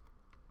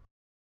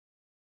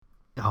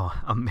 Oh,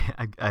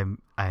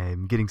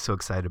 I'm getting so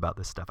excited about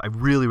this stuff. I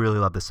really, really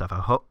love this stuff.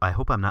 I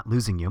hope I'm not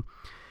losing you.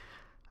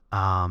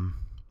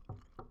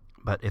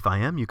 But if I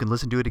am, you can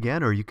listen to it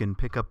again, or you can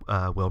pick up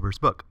Wilber's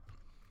book.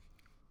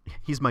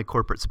 He's my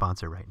corporate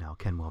sponsor right now,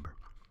 Ken Wilber.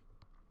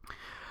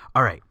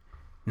 All right.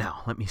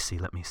 Now, let me see.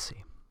 Let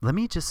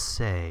me just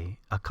say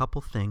a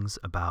couple things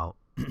about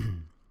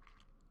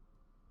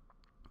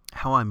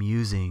how I'm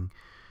using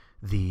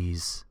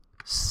these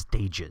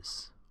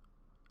stages.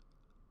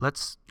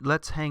 Let's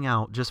hang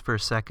out just for a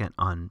second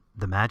on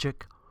the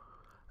magic,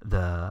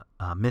 the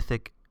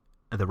mythic,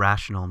 the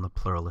rational, and the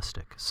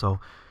pluralistic. So,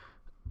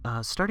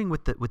 starting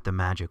with the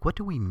magic, what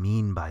do we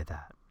mean by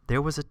that?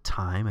 There was a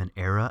time, an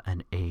era,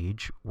 an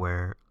age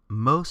where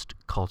most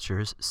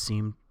cultures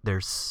seemed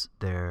their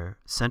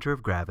center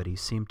of gravity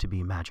seemed to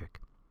be magic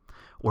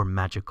or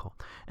magical.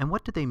 And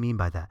what did they mean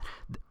by that?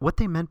 What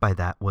they meant by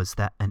that was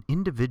that an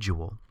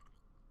individual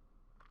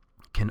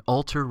can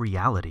alter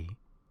reality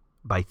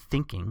by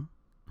thinking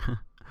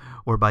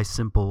or by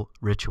simple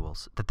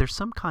rituals. That there's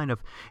some kind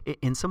of,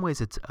 in some ways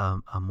it's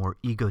a more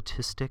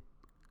egotistic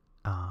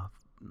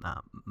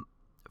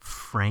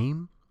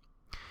frame.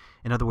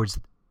 In other words,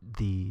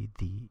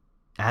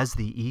 as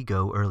the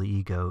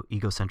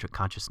egocentric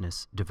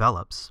consciousness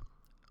develops,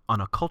 on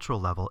a cultural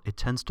level, it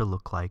tends to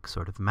look like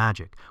sort of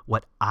magic.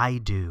 What I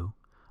do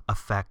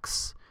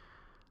affects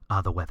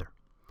the weather,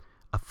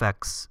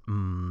 affects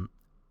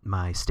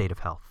my state of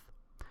health.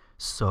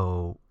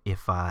 So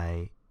if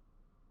my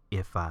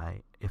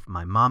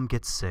mom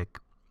gets sick,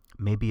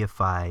 maybe if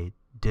I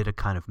did a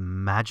kind of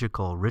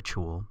magical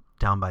ritual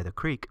down by the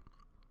creek,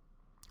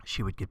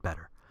 she would get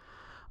better.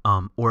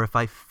 Or if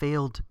I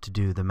failed to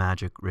do the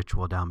magic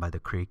ritual down by the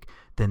creek,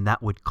 then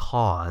that would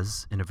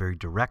cause, in a very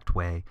direct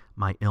way,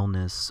 my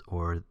illness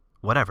or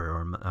whatever,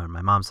 or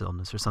my mom's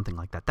illness or something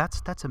like that.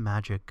 That's a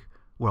magic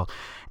world.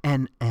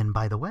 And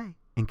by the way,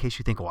 in case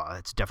you think, well,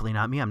 it's definitely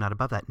not me, I'm not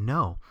above that.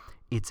 No,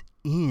 it's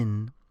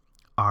in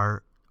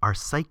our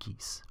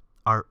psyches,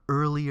 our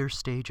earlier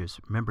stages.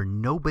 Remember,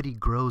 nobody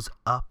grows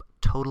up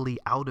totally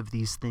out of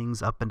these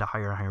things up into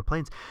higher and higher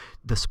planes.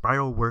 The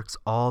spiral works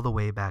all the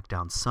way back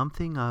down.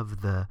 Something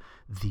of the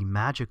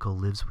magical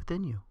lives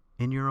within you,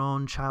 in your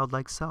own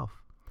childlike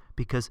self,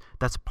 because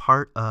that's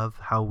part of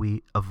how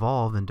we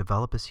evolve and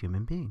develop as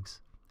human beings.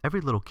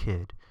 Every little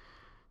kid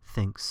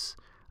thinks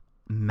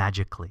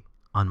magically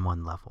on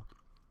one level.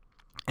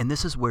 And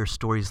this is where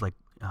stories like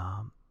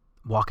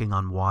Walking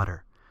on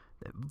Water,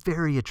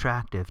 very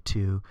attractive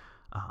to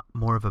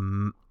more of a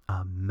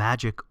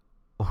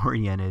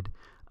magic-oriented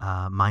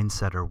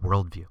mindset or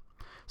worldview.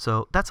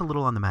 So that's a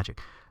little on the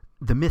magic.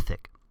 The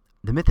mythic,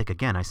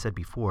 again, I said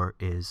before,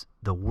 is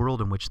the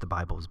world in which the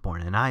Bible was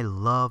born. And I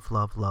love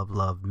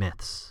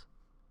myths,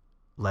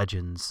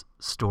 legends,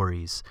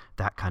 stories,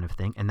 that kind of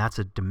thing. And that's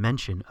a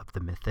dimension of the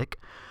mythic.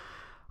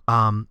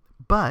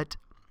 But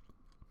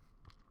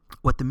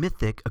what the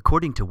mythic,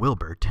 according to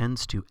Wilber,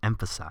 tends to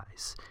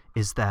emphasize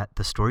is that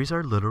the stories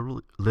are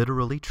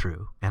literally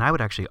true. And I would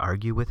actually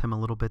argue with him a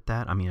little bit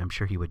that. I mean, I'm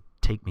sure he would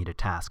take me to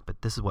task, but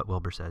this is what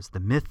Wilber says. The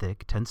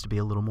mythic tends to be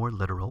a little more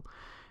literal,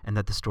 and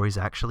that the stories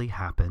actually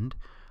happened.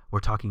 We're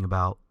talking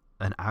about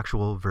an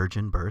actual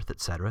virgin birth,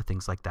 etc.,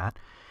 things like that.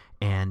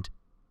 And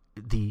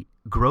the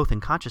growth in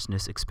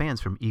consciousness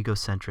expands from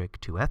egocentric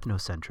to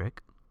ethnocentric,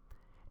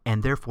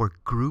 and therefore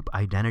group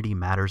identity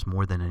matters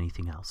more than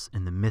anything else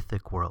in the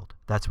mythic world.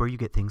 That's where you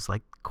get things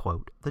like,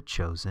 quote, the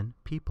chosen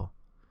people.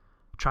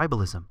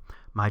 Tribalism.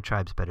 My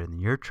tribe's better than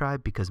your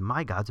tribe because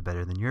my God's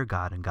better than your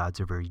God, and gods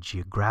are very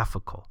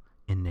geographical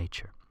in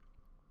nature.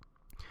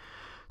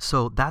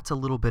 So that's a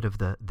little bit of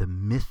the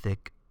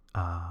mythic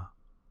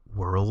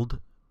worldview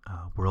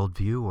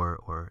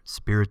or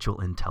spiritual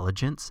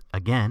intelligence.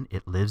 Again,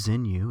 it lives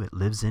in you, it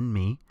lives in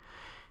me.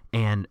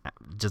 And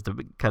just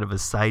a kind of a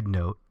side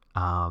note,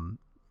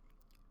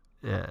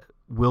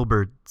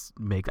 Wilber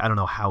I don't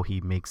know how he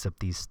makes up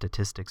these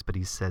statistics, but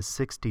he says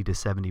 60 to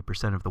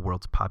 70% of the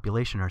world's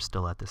population are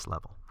still at this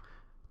level,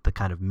 the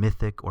kind of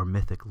mythic or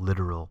mythic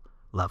literal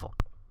level.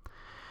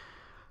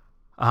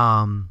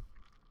 And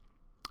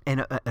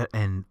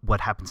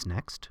what happens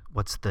next?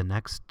 What's the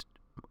next?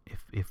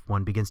 If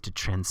one begins to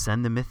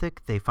transcend the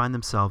mythic, they find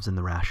themselves in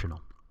the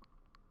rational,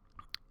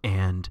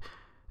 and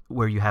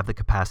where you have the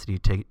capacity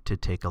to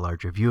take a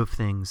larger view of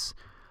things.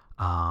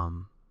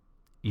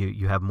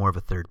 You have more of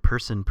a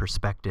third-person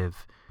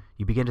perspective.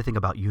 You begin to think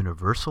about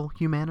universal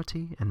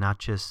humanity and not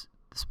just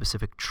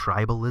specific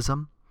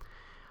tribalism.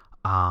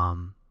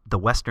 The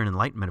Western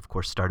Enlightenment, of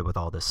course, started with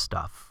all this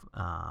stuff,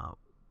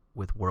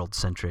 with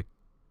world-centric,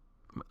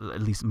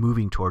 at least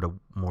moving toward a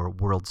more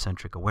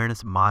world-centric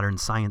awareness. Modern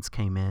science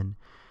came in,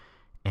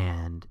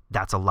 and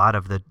that's a lot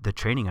of the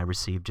training I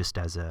received just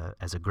as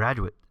a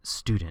graduate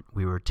student.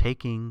 We were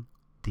taking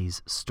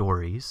these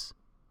stories,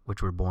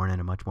 which were born in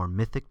a much more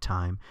mythic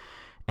time,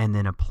 and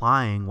then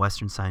applying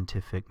Western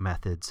scientific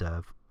methods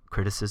of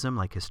criticism,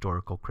 like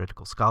historical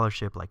critical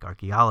scholarship, like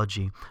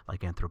archaeology,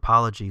 like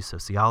anthropology,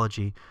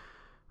 sociology,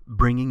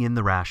 bringing in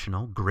the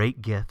rational.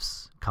 Great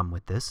gifts come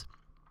with this.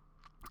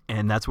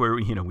 And that's where,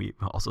 we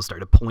also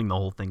started pulling the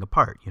whole thing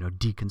apart,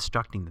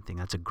 deconstructing the thing.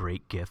 That's a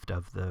great gift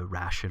of the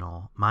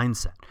rational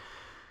mindset.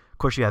 Of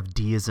course, you have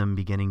deism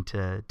beginning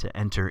to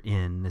enter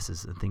in. This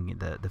is the thing,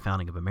 the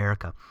founding of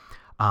America.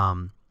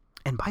 And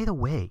by the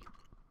way,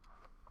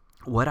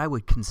 what I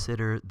would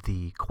consider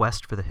the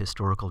quest for the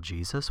historical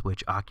Jesus,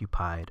 which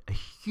occupied a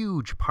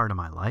huge part of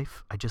my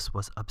life. I just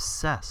was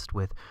obsessed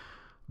with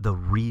the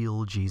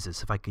real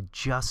Jesus. If I could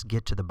just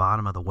get to the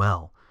bottom of the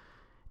well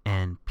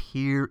and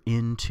peer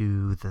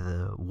into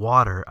the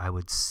water, I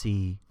would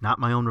see not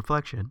my own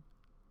reflection,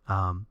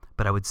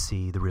 but I would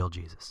see the real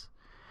Jesus.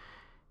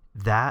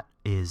 That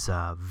is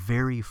a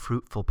very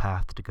fruitful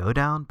path to go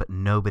down, but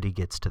nobody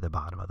gets to the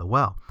bottom of the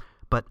well.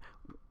 But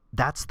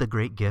that's the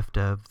great gift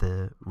of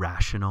the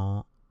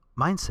rational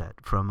mindset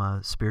from a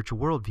spiritual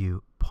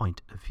worldview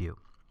point of view.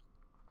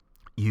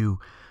 You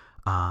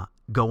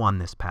go on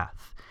this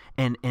path.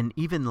 And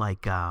even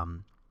like, I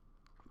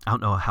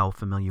don't know how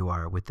familiar you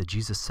are with the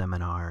Jesus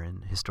Seminar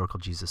and historical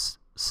Jesus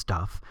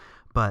stuff,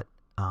 but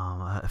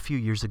a few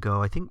years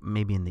ago, I think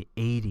maybe in the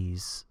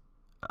 80s,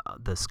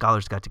 the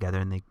scholars got together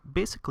and they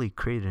basically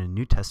created a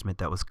New Testament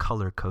that was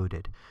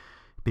color-coded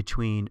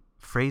between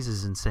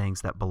phrases and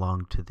sayings that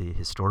belonged to the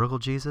historical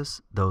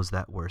Jesus, those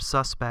that were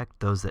suspect,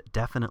 those that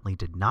definitely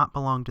did not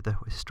belong to the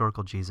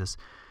historical Jesus.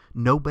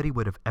 Nobody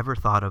would have ever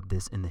thought of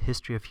this in the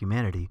history of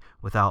humanity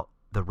without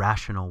the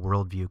rational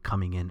worldview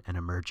coming in and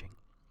emerging.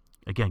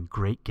 Again,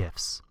 great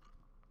gifts.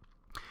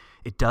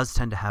 It does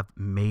tend to have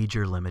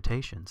major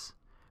limitations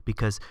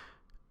because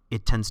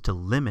it tends to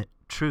limit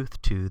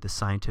truth to the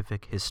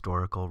scientific,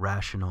 historical,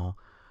 rational,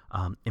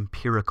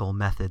 empirical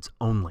methods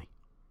only,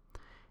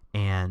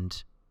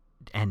 and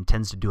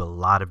tends to do a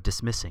lot of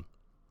dismissing.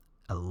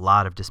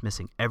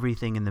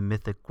 Everything in the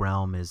mythic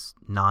realm is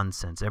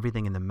nonsense.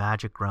 Everything in the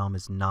magic realm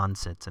is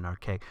nonsense and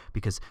archaic,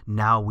 because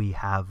now we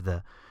have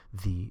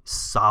the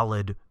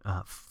solid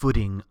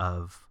footing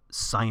of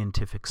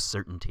scientific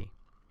certainty,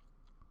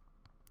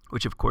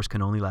 which of course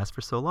can only last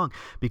for so long,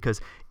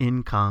 because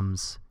in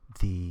comes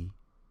the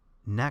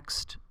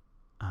next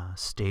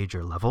stage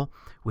or level,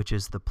 which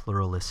is the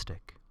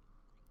pluralistic.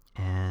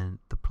 And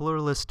the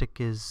pluralistic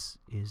is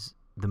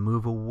the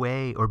move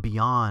away or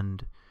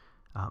beyond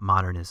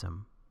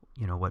modernism,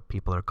 what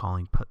people are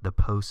calling the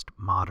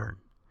postmodern.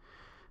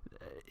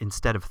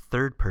 Instead of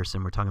third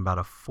person, we're talking about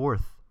a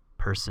fourth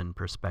person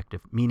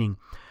perspective, meaning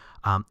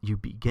you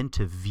begin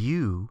to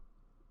view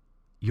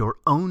your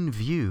own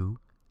view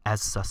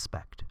as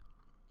suspect.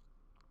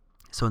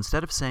 So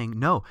instead of saying,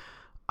 no,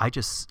 I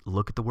just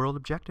look at the world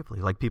objectively,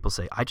 like people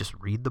say, I just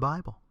read the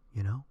Bible,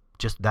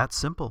 just that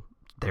simple.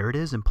 There it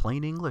is in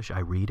plain English. I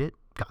read it.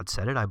 God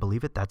said it. I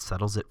believe it. That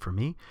settles it for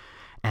me.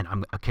 And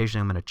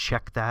occasionally I'm going to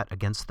check that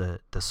against the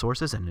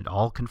sources, and it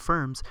all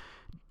confirms.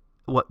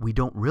 What we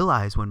don't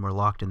realize when we're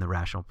locked in the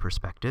rational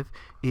perspective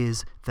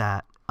is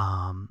that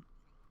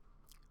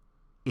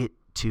it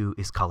too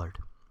is colored.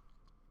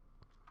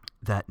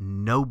 That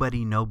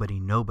nobody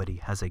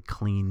has a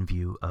clean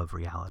view of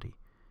reality.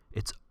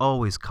 It's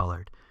always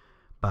colored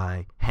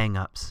by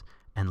hang-ups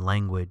and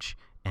language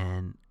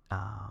and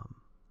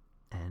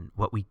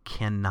what we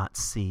cannot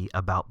see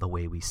about the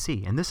way we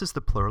see. And this is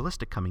the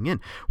pluralistic coming in,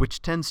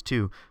 which tends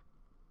to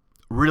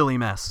really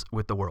mess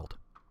with the world.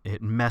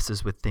 It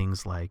messes with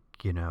things like,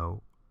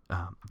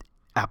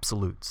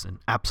 absolutes and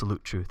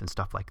absolute truth and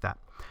stuff like that.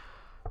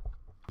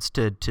 It's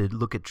to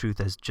look at truth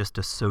as just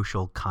a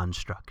social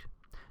construct.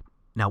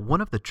 Now,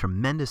 one of the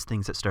tremendous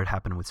things that started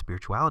happening with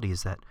spirituality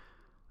is that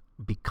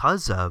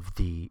because of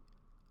the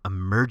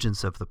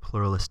emergence of the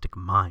pluralistic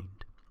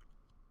mind,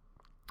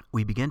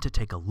 we begin to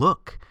take a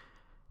look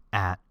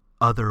at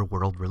other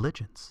world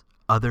religions,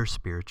 other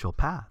spiritual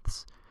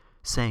paths,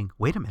 saying,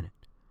 wait a minute,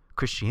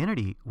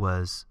 Christianity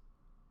is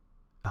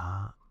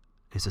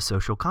a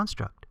social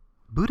construct.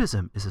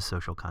 Buddhism is a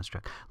social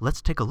construct.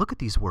 Let's take a look at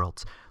these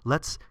worlds.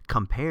 Let's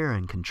compare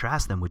and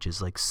contrast them, which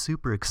is like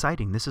super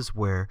exciting. This is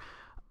where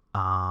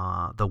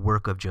the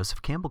work of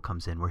Joseph Campbell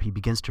comes in, where he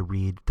begins to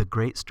read the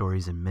great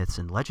stories and myths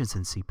and legends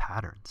and see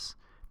patterns.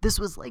 This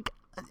was like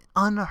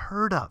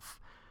unheard of.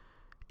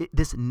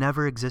 This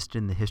never existed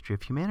in the history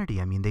of humanity.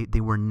 I mean,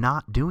 they were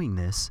not doing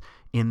this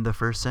in the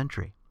first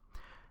century.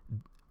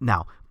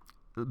 Now,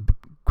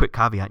 quick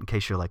caveat in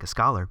case you're like a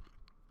scholar,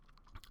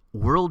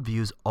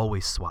 worldviews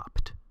always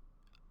swapped.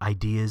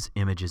 Ideas,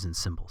 images, and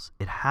symbols.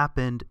 It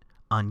happened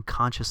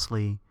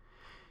unconsciously.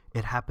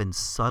 It happened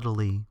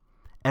subtly.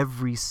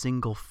 Every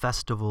single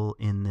festival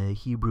in the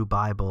Hebrew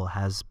Bible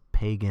has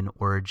pagan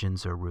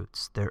origins or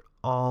roots. They're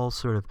all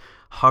sort of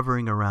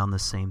hovering around the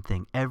same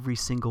thing. Every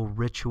single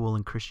ritual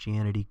in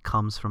Christianity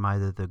comes from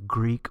either the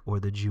Greek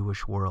or the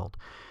Jewish world.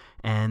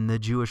 And the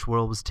Jewish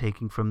world was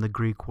taken from the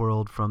Greek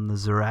world, from the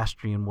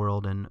Zoroastrian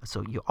world. And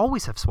so you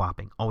always have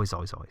swapping. Always,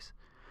 always, always.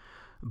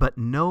 But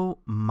no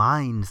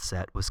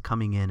mindset was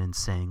coming in and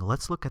saying,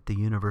 let's look at the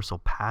universal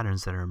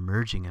patterns that are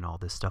emerging in all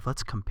this stuff.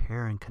 Let's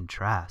compare and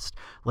contrast.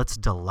 Let's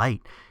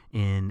delight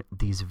in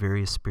these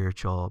various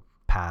spiritual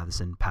paths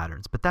and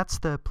patterns. But that's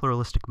the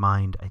pluralistic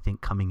mind, I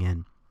think, coming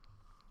in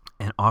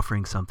and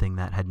offering something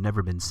that had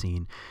never been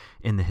seen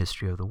in the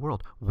history of the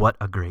world. What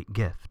a great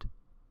gift.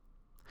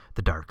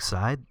 The dark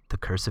side, the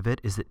curse of it,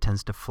 is it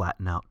tends to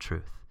flatten out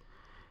truth.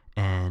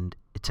 And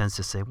it tends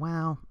to say,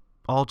 well,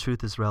 all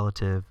truth is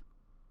relative,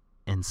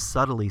 and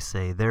subtly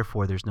say,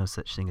 therefore, there's no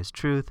such thing as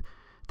truth.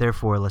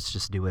 Therefore, let's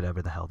just do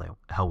whatever the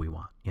hell we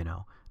want,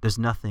 There's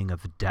nothing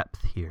of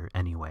depth here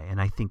anyway,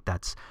 and I think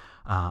that's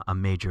a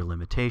major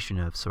limitation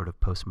of sort of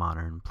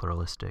postmodern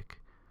pluralistic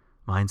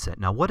mindset.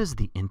 Now, what is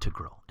the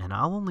integral? And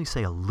I'll only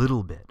say a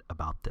little bit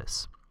about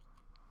this.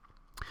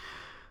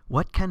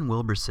 What Ken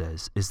Wilber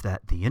says is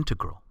that the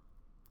integral,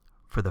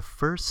 for the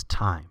first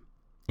time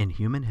in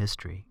human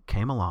history,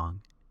 came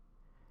along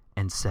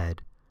and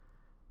said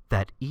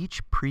that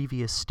each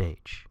previous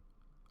stage,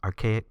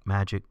 archaic,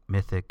 magic,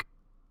 mythic,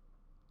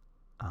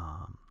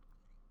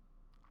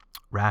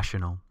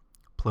 rational,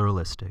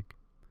 pluralistic,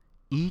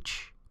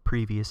 each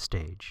previous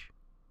stage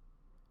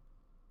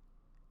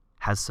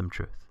has some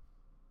truth.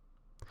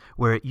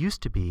 Where it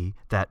used to be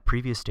that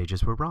previous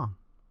stages were wrong.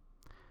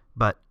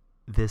 But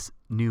this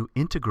new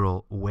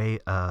integral way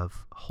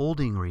of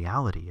holding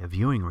reality, of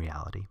viewing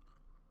reality,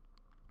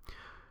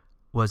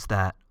 was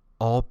that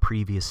all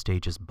previous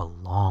stages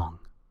belong.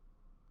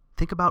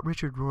 Think about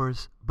Richard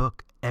Rohr's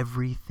book,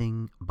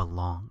 Everything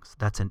Belongs.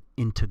 That's an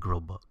integral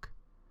book.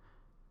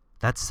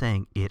 That's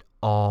saying it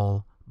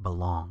all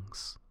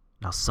belongs.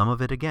 Now, some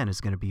of it, again,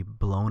 is going to be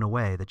blown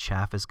away. The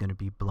chaff is going to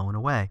be blown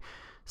away.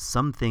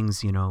 Some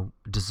things,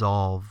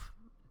 dissolve,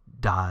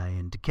 die,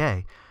 and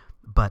decay.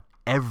 But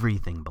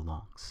everything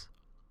belongs.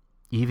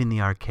 Even the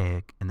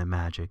archaic and the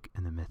magic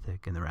and the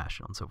mythic and the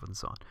rational and so forth and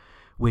so on.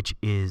 Which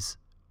is,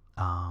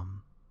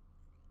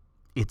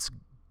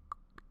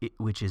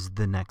 which is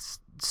the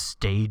next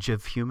stage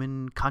of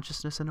human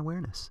consciousness and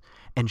awareness,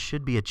 and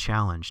should be a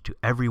challenge to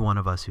every one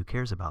of us who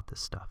cares about this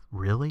stuff.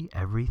 Really?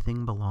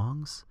 Everything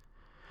belongs?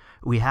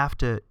 We have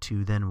to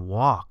then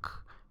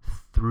walk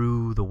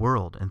through the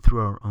world and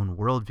through our own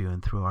worldview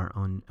and through our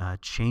own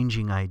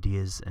changing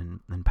ideas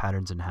and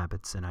patterns and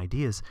habits and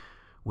ideas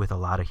with a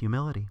lot of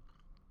humility.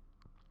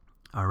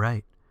 All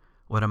right,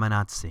 what am I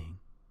not seeing?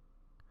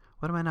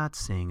 What am I not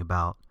seeing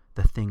about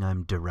the thing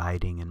I'm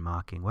deriding and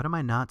mocking? What am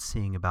I not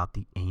seeing about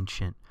the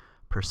ancient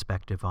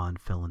perspective on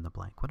fill in the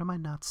blank? What am I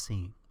not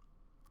seeing?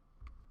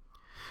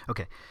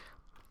 Okay,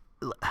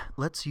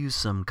 let's use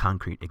some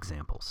concrete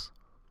examples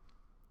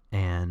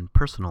and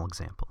personal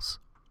examples.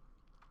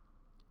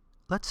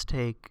 Let's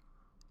take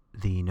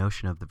the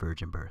notion of the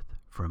virgin birth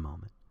for a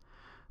moment.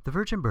 The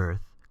virgin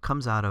birth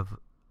comes out of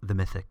the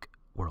mythic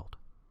world.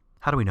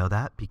 How do we know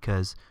that?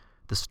 Because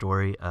the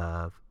story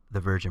of the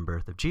virgin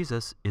birth of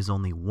Jesus is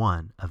only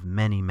one of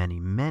many,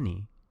 many,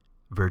 many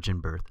virgin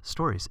birth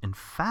stories. In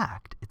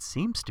fact, it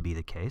seems to be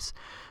the case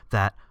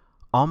that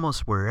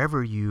almost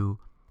wherever you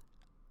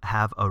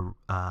have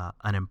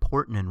an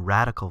important and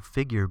radical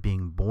figure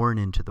being born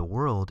into the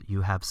world,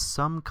 you have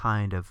some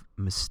kind of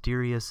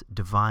mysterious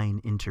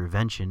divine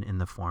intervention in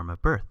the form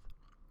of birth.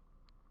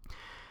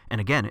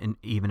 And again,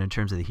 even in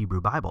terms of the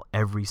Hebrew Bible,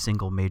 every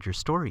single major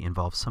story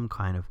involves some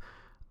kind of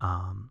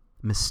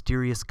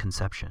mysterious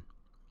conception.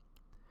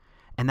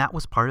 And that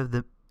was part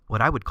of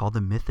what I would call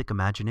the mythic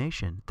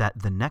imagination,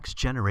 that the next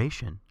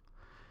generation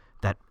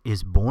that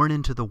is born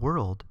into the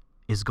world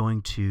is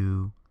going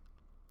to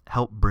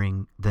help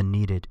bring the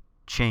needed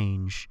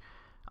change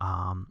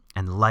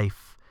and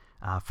life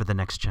for the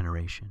next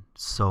generation.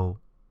 So,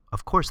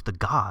 of course, the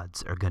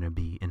gods are going to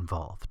be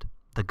involved.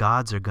 The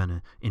gods are going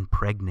to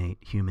impregnate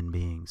human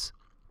beings.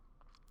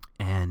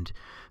 And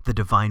the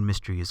divine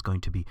mystery is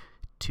going to be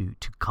to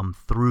come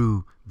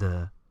through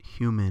the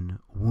human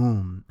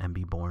womb and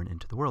be born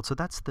into the world. So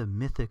that's the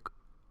mythic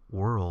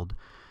world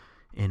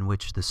in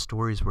which the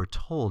stories were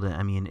told.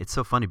 I mean, it's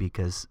so funny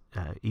because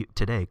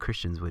today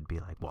Christians would be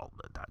like, well,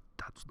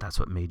 that's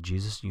what made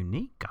Jesus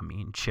unique. I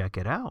mean, check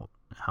it out.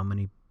 How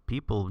many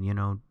people,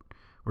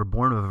 were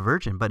born of a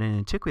virgin? But in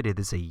antiquity,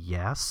 they say,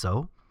 yeah,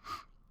 so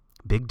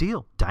big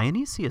deal.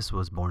 Dionysius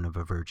was born of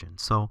a virgin.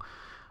 So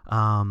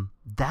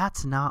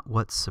that's not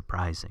what's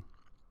surprising.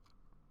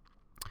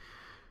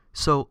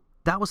 So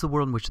that was the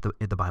world in which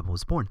the Bible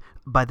was born.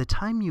 By the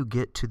time you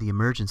get to the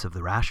emergence of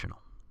the rational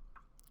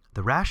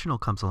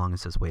comes along and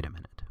says, wait a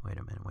minute.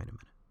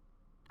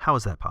 How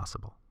is that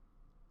possible?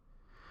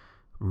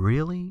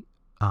 Really?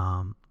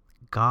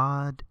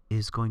 God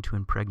is going to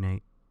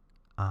impregnate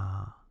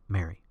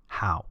Mary.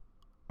 How?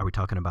 Are we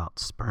talking about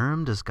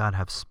sperm? Does God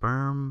have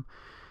sperm?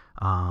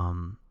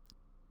 How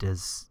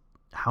does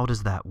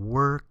that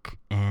work?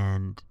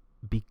 And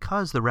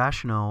because the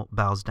rational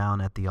bows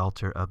down at the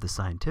altar of the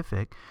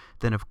scientific,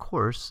 then of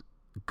course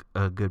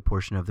a good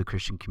portion of the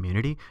Christian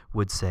community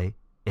would say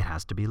it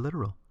has to be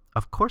literal.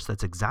 Of course,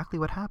 that's exactly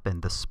what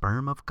happened. The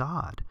sperm of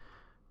God,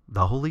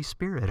 the Holy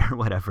Spirit or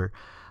whatever,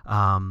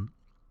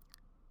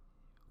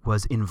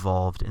 was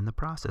involved in the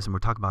process. And we're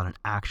talking about an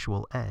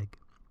actual egg,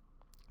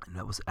 and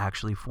that was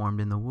actually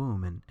formed in the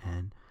womb.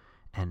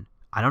 And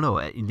I don't know,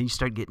 and then you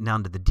start getting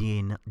down to the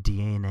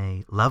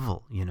DNA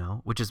level,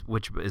 which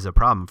is a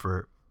problem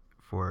for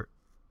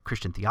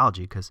Christian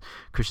theology, because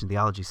Christian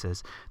theology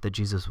says that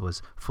Jesus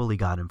was fully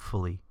God and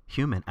fully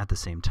human at the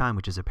same time,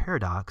 which is a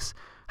paradox.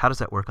 How does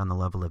that work on the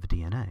level of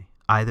DNA?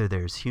 Either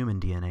there's human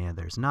DNA or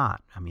there's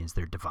not. I mean, is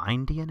there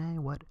divine DNA?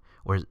 What?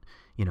 Or,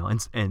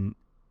 and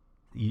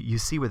you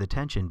see where the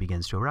tension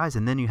begins to arise.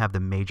 And then you have the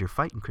major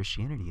fight in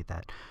Christianity,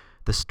 that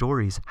The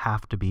stories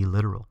have to be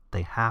literal.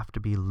 They have to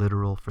be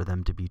literal for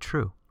them to be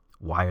true.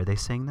 Why are they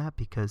saying that?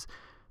 Because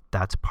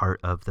that's part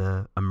of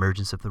the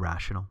emergence of the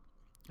rational,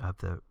 of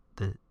the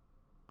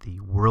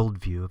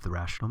worldview of the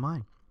rational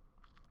mind.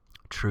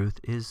 Truth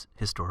is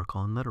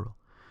historical and literal,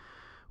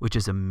 which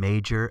is a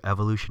major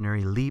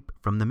evolutionary leap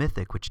from the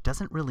mythic, which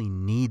doesn't really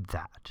need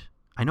that.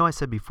 I know I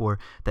said before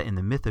that in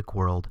the mythic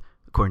world,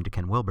 according to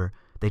Ken Wilber,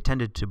 they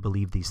tended to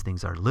believe these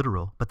things are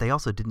literal, but they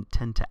also didn't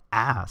tend to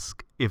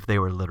ask if they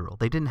were literal.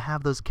 They didn't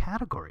have those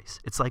categories.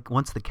 It's like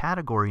once the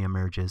category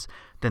emerges,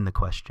 then the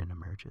question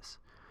emerges.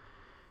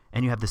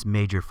 And you have this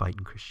major fight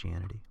in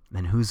Christianity.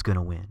 And who's going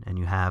to win? And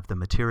you have the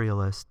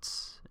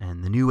materialists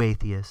and the new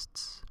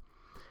atheists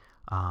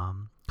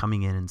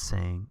coming in and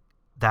saying,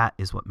 that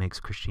is what makes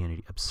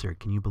Christianity absurd.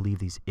 Can you believe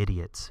these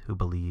idiots who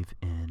believe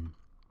in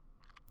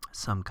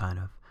some kind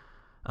of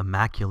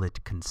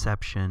immaculate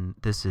conception?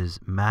 This is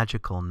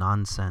magical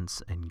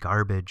nonsense and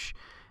garbage.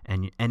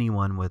 And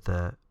anyone with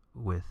a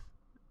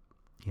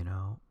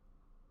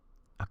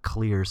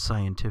clear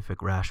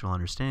scientific rational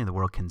understanding of the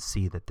world can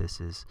see that this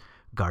is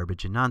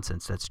garbage and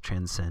nonsense. That's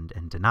transcend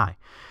and deny.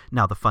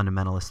 Now, the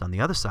fundamentalists on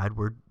the other side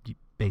were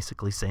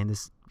basically saying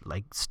this,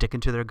 like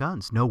sticking to their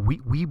guns. No,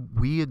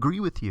 we agree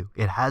with you.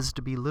 It has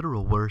to be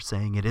literal. We're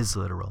saying it is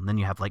literal. And then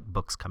you have like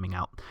books coming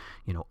out,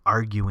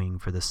 arguing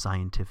for the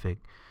scientific,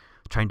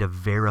 trying to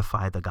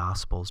verify the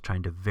Gospels,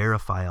 trying to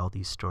verify all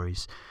these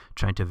stories,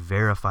 trying to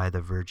verify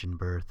the virgin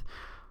birth,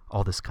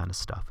 all this kind of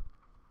stuff.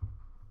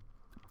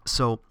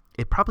 So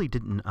it probably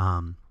didn't,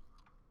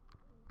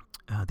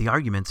 the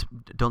arguments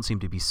don't seem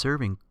to be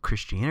serving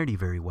Christianity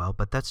very well,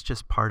 but that's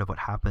just part of what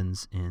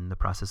happens in the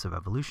process of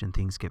evolution.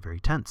 Things get very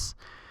tense,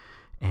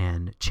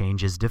 and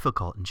change is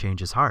difficult, and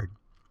change is hard.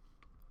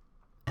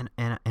 And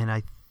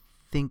I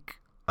think,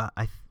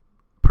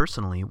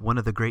 personally, one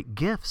of the great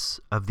gifts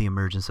of the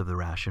emergence of the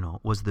rational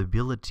was the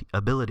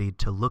ability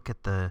to look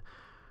at the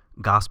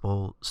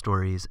gospel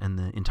stories and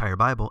the entire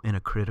Bible in a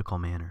critical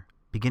manner,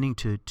 beginning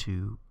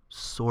to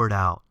sort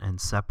out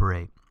and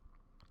separate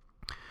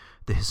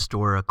the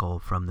historical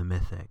from the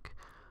mythic,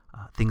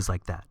 things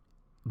like that.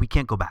 We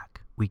can't go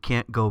back. We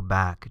can't go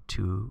back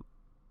to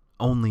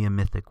only a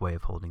mythic way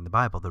of holding the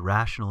Bible. The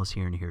rational is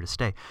here and here to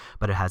stay,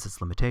 but it has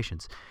its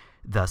limitations.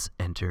 Thus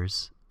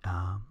enters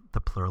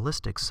the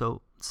pluralistic.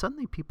 So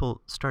suddenly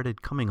people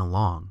started coming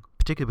along,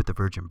 particularly with the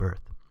virgin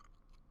birth,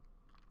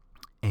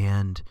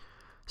 and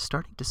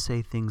starting to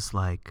say things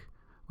like,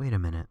 wait a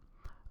minute,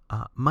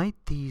 might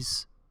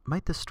this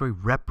story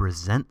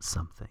represent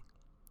something?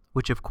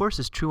 Which of course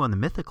is true on the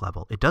mythic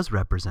level. It does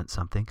represent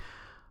something,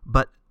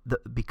 but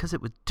because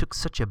it took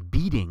such a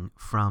beating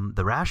from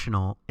the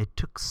rational, it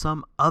took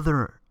some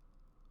other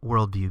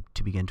worldview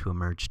to begin to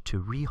emerge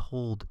to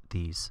rehold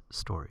these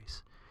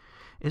stories.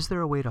 Is there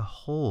a way to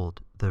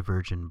hold the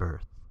virgin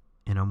birth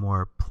in a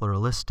more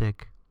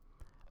pluralistic,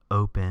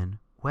 open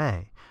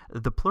way?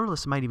 The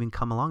pluralists might even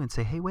come along and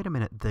say, hey, wait a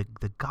minute,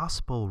 the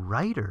gospel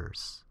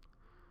writers,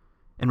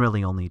 and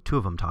really only two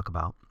of them talk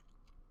about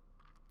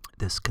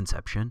this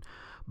conception,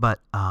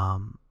 but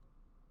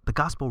the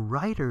gospel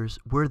writers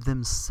were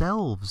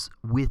themselves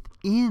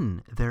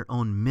within their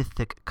own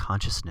mythic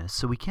consciousness,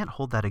 so we can't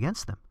hold that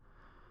against them.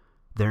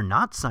 They're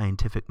not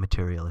scientific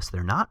materialists.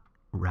 They're not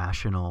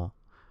rational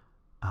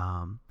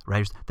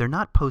writers. They're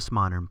not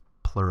postmodern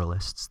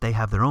pluralists. They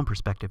have their own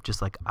perspective,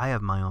 just like I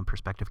have my own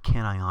perspective.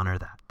 Can I honor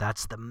that?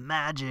 That's the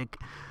magic,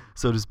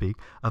 so to speak,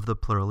 of the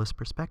pluralist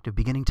perspective,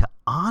 beginning to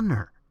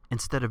honor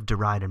instead of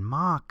deride and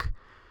mock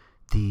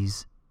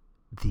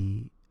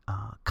the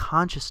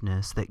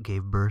consciousness that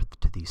gave birth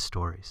to these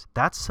stories.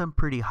 That's some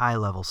pretty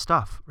high-level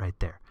stuff right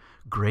there.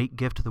 Great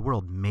gift to the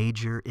world,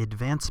 major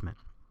advancement.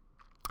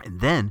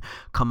 And then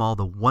come all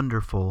the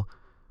wonderful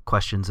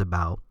questions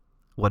about,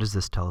 what does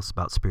this tell us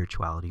about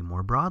spirituality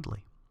more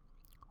broadly?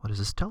 What does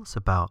this tell us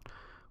about,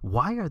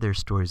 why are there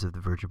stories of the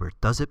virgin birth?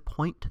 Does it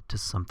point to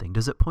something?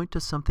 Does it point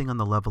to something on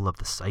the level of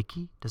the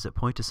psyche? Does it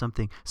point to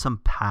something, some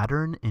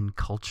pattern in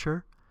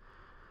culture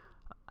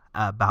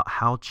about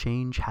how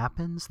change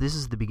happens? This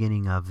is the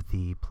beginning of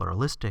the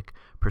pluralistic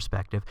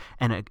perspective.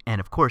 And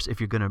of course, if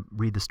you're going to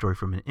read the story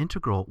from an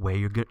integral way,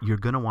 you're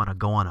going to want to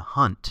go on a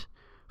hunt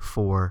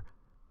for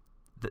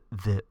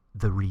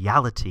the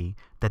reality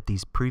that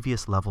these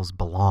previous levels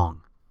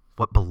belong.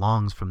 What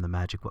belongs from the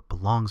magic, what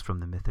belongs from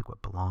the mythic,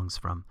 what belongs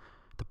from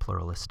the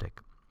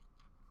pluralistic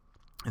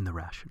and the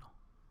rational.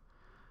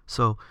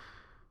 So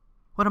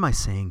what am I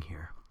saying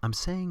here? I'm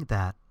saying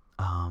that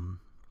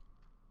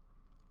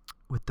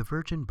with the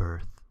virgin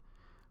birth,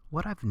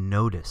 what I've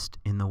noticed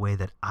in the way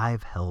that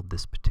I've held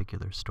this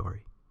particular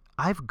story,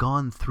 I've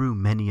gone through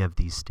many of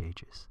these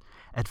stages.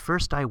 At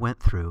first I went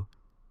through,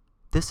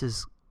 this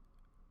is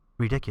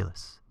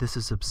ridiculous. This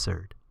is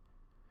absurd.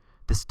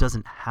 This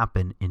doesn't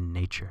happen in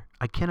nature.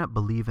 I cannot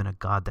believe in a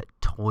God that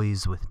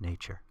toys with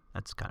nature.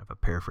 That's kind of a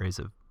paraphrase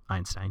of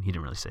Einstein. He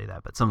didn't really say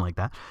that, but something like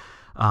that.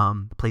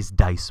 Plays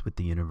dice with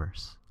the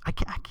universe. I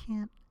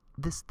can't.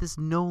 This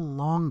no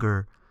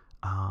longer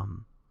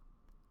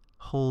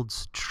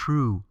holds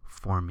true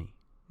for me,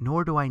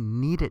 nor do I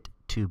need it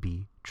to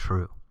be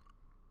true.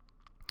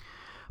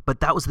 But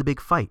that was the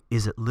big fight.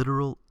 Is it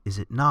literal? Is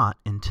it not?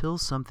 Until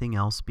something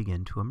else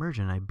began to emerge,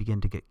 and I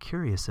began to get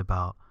curious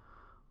about,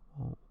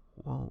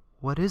 well,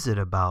 what is it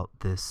about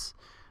this,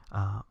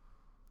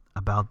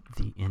 about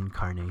the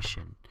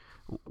incarnation?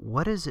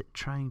 What is it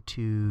trying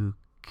to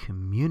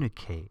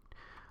communicate?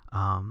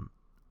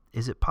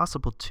 Is it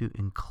possible to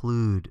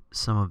include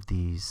some of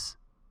these,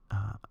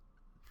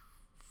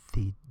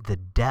 the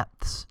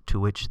depths to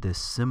which this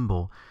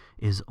symbol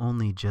is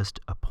only just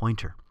a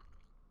pointer?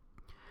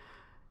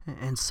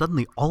 And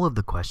suddenly all of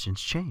the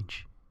questions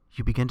change.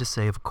 You begin to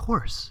say, of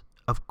course,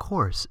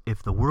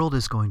 if the world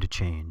is going to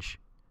change,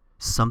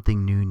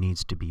 something new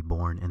needs to be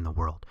born in the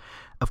world.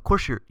 Of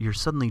course, you're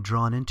suddenly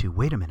drawn into,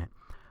 wait a minute,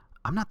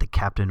 I'm not the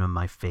captain of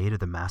my fate or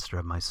the master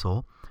of my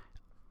soul.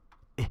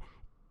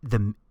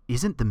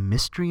 Isn't the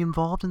mystery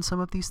involved in some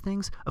of these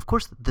things? Of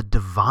course, the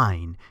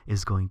divine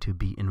is going to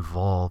be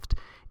involved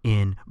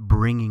in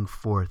bringing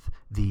forth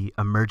the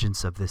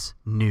emergence of this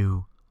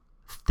new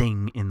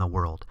thing in the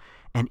world.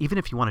 And even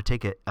if you want to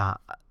take it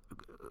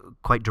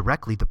quite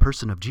directly, the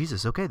person of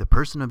Jesus, okay, the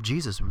person of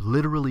Jesus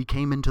literally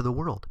came into the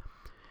world.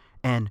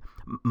 And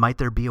might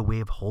there be a way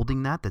of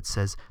holding that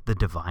says the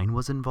divine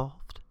was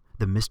involved?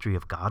 The mystery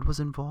of God was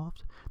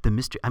involved?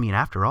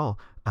 After all,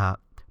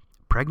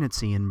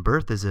 pregnancy and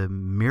birth is a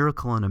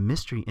miracle and a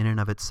mystery in and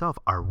of itself.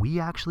 Are we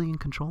actually in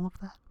control of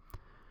that?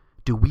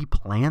 Do we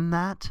plan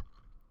that?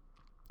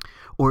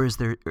 Or is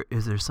there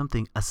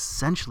something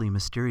essentially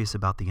mysterious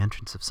about the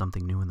entrance of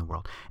something new in the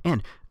world?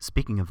 And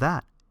speaking of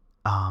that,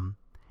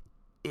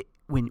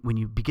 when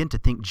you begin to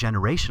think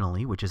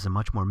generationally, which is a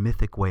much more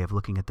mythic way of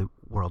looking at the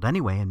world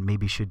anyway, and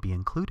maybe should be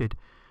included,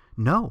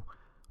 no,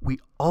 we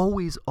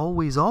always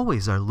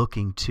are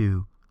looking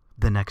to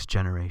the next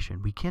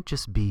generation. We can't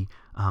just be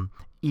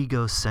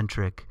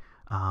egocentric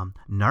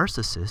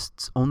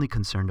narcissists only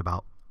concerned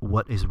about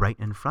what is right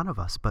in front of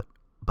us, but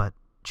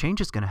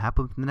change is going to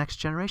happen with the next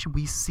generation.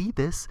 We see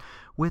this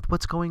with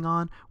what's going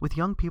on with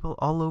young people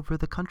all over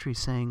the country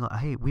saying,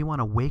 hey, we want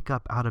to wake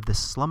up out of this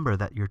slumber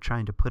that you're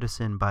trying to put us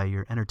in by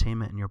your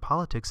entertainment and your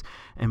politics,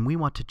 and we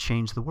want to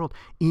change the world.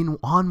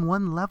 On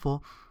one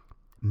level,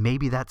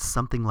 maybe that's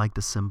something like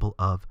the symbol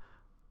of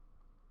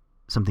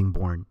something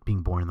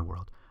being born in the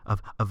world,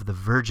 of the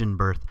virgin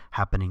birth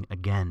happening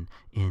again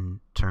in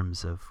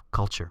terms of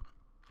culture.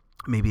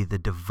 Maybe the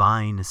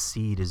divine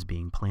seed is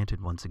being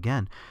planted once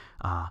again,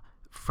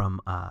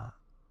 from a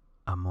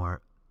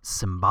more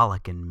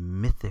symbolic and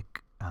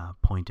mythic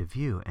point of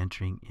view,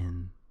 entering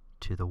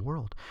into the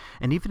world.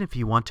 And even if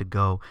you want to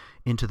go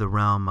into the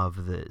realm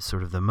of the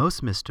sort of the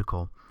most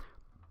mystical,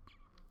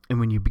 and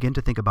when you begin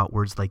to think about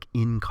words like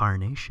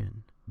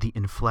incarnation, the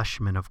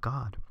enfleshment of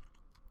God,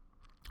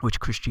 which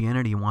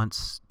Christianity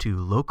wants to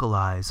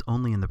localize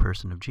only in the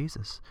person of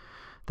Jesus,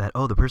 that,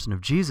 the person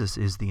of Jesus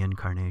is the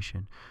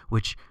incarnation,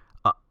 which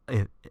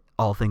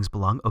all things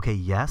belong. Okay,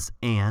 yes,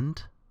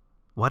 and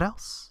what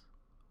else?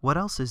 What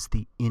else is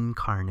the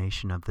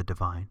incarnation of the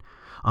divine?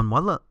 On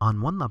one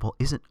level,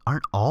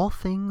 aren't all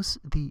things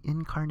the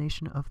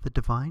incarnation of the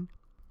divine?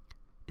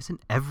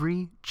 Isn't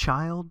every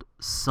child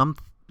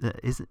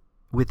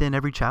within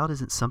every child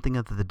isn't something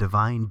of the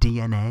divine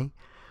DNA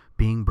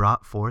being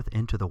brought forth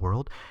into the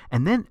world?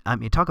 And then,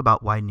 talk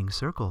about widening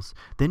circles.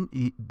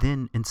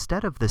 Then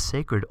instead of the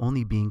sacred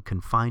only being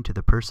confined to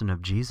the person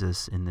of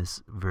Jesus in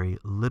this very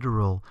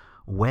literal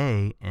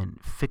way and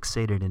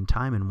fixated in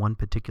time in one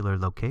particular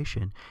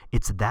location,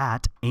 it's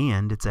that,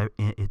 and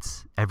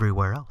it's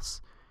everywhere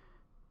else.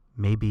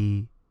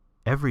 Maybe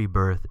every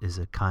birth is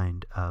a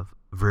kind of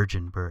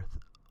virgin birth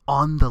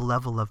on the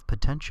level of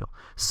potential,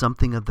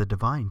 something of the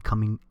divine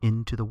coming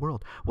into the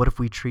world. What if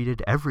we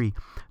treated every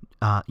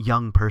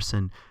young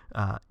person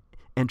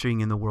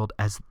entering in the world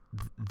as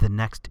the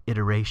next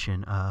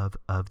iteration of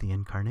the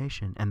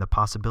incarnation, and the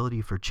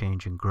possibility for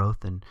change and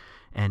growth and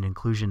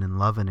inclusion and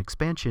love and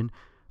expansion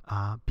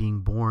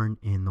being born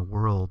in the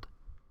world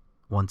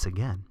once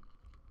again?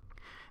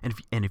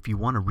 And if you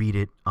want to read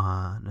it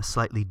on a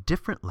slightly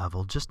different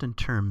level, just in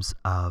terms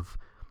of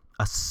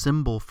a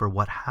symbol for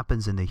what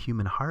happens in the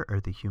human heart or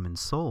the human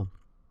soul,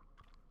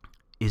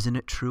 isn't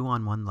it true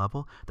on one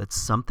level that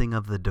something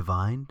of the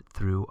divine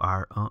through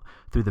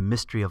the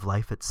mystery of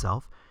life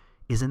itself,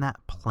 isn't that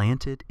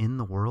planted in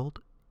the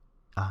world,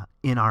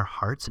 in our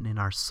hearts and in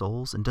our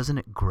souls, and doesn't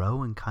it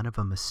grow in kind of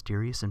a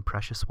mysterious and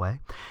precious way?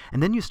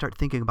 And then you start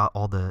thinking about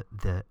all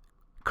the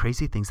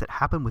crazy things that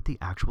happen with the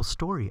actual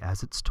story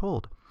as it's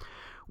told.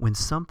 When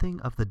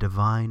something of the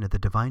divine or the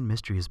divine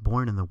mystery is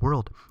born in the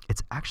world,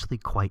 it's actually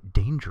quite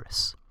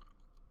dangerous.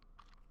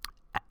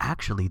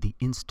 Actually, the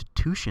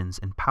institutions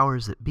and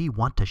powers that be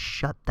want to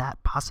shut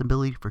that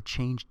possibility for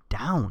change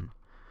down.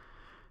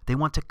 They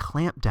want to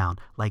clamp down,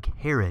 like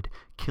Herod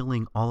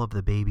killing all of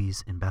the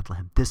babies in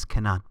Bethlehem. This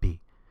cannot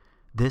be.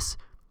 This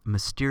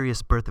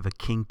mysterious birth of a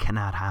king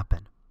cannot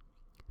happen.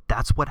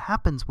 that's what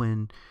happens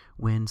when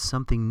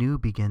something new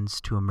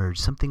begins to emerge,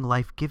 something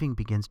life-giving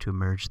begins to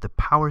emerge. The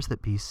powers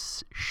that be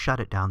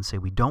shut it down, say,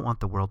 we don't want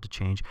the world to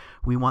change.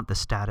 We want the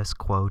status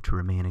quo to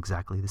remain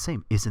exactly the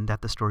same. Isn't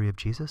that the story of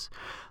Jesus?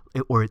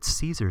 Or it's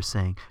Caesar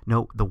saying,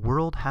 no, the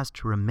world has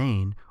to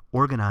remain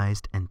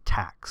organized and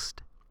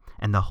taxed.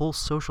 And the whole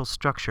social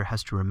structure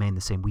has to remain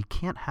the same. We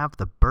can't have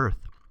the birth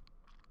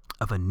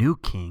of a new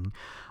king,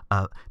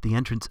 the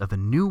entrance of a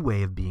new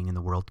way of being in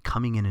the world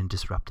coming in and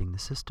disrupting the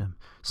system.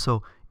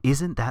 So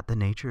isn't that the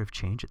nature of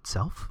change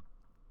itself?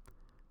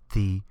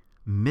 The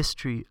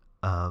mystery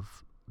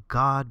of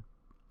God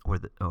or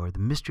the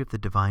mystery of the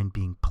divine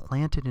being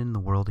planted in the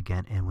world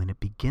again, and when it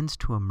begins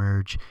to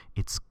emerge,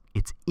 it's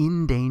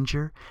in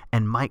danger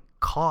and might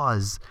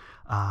cause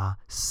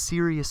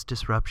serious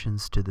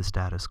disruptions to the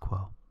status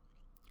quo.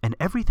 And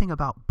everything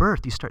about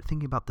birth, you start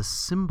thinking about the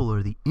symbol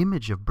or the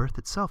image of birth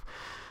itself,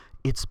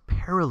 it's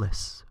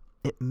perilous.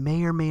 It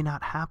may or may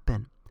not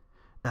happen.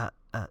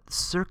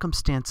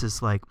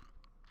 Circumstances like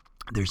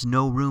there's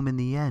no room in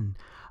the inn,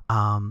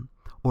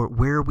 or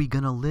where are we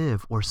going to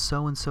live, or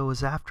so-and-so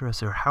is after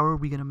us, or how are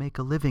we going to make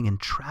a living, and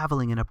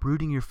traveling and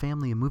uprooting your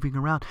family and moving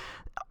around.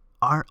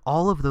 Aren't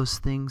all of those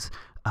things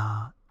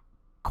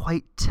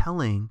quite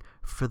telling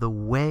for the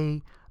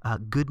way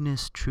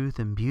goodness, truth,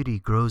 and beauty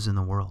grows in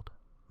the world?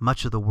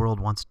 Much of the world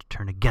wants to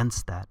turn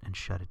against that and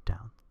shut it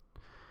down.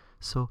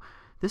 So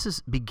this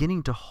is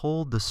beginning to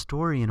hold the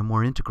story in a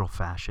more integral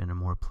fashion, a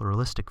more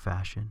pluralistic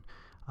fashion,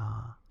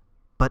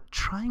 but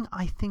trying,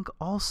 I think,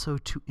 also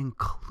to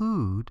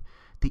include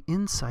the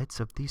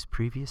insights of these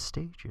previous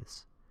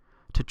stages,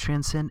 to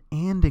transcend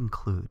and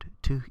include,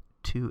 to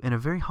in a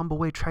very humble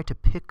way, try to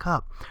pick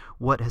up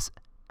what's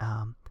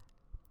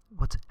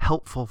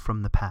helpful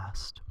from the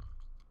past.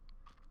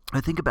 I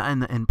think about,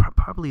 and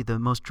probably the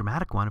most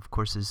dramatic one, of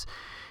course, is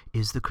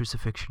the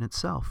crucifixion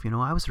itself.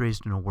 I was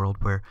raised in a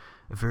world where,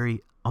 a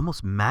very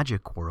almost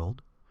magic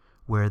world,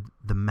 where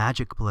the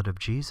magic blood of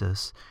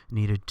Jesus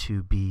needed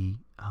to be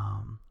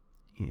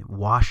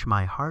wash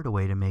my heart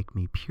away to make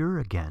me pure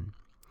again.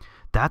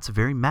 That's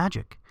very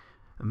magic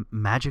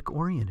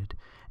oriented,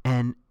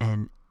 and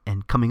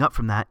coming up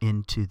from that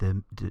into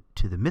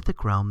the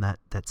mythic realm,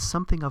 that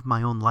something of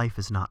my own life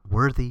is not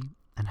worthy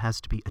and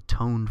has to be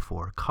atoned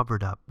for,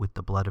 covered up with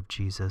the blood of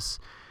Jesus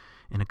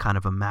in a kind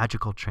of a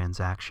magical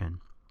transaction.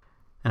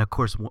 And of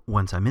course,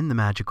 once I'm in the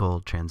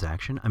magical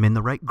transaction, I'm in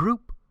the right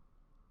group.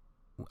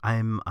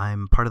 I'm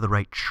part of the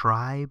right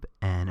tribe,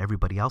 and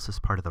everybody else is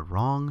part of the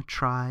wrong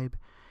tribe,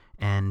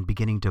 and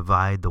beginning to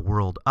divide the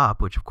world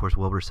up, which of course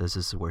Wilber says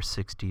this is where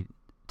 60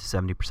 to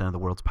 70% of the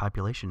world's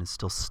population is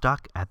still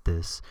stuck at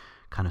this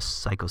kind of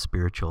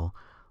psycho-spiritual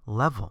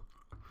level.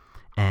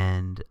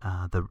 And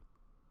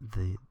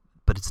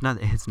but it's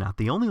not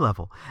the only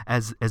level.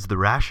 As the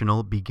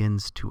rational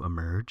begins to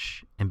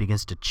emerge and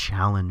begins to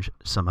challenge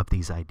some of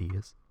these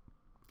ideas,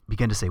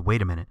 begin to say,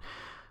 wait a minute,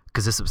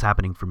 because this was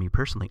happening for me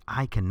personally,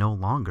 I can no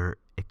longer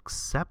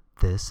accept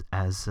this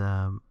as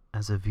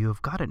a view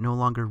of God. It no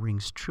longer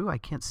rings true. I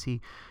can't see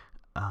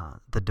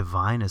the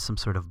divine as some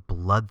sort of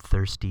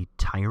bloodthirsty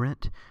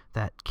tyrant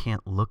that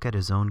can't look at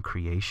his own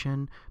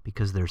creation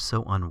because they're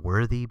so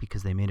unworthy,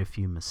 because they made a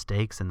few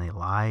mistakes and they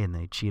lie and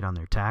they cheat on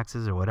their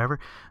taxes or whatever.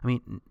 I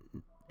mean,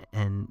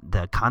 and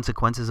the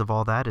consequences of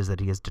all that is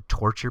that he has to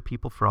torture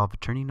people for all of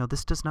eternity. No,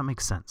 this does not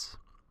make sense.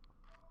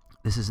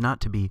 This is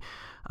not to be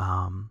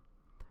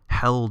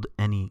held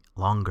any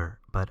longer,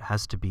 but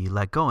has to be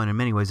let go. And in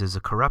many ways is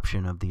a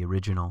corruption of the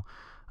original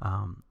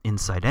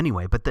insight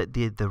anyway. But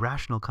the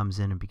rational comes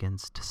in and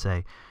begins to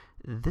say,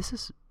 this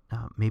is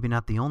maybe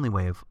not the only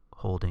way of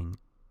holding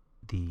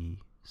the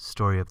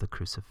story of the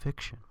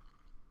crucifixion.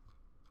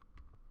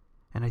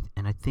 And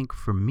I think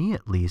for me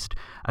at least,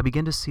 I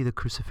begin to see the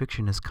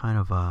crucifixion as kind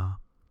of a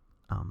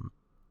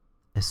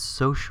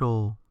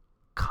social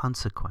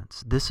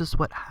consequence. This is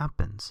what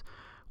happens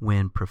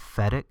when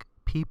prophetic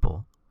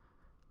people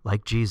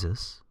like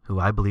Jesus, who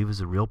I believe is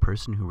a real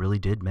person who really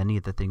did many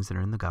of the things that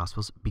are in the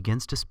Gospels,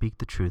 begins to speak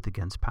the truth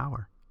against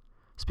power,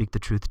 speak the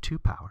truth to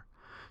power,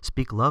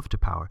 speak love to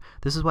power.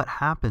 This is what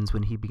happens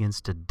when he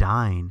begins to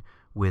dine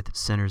with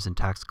sinners and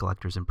tax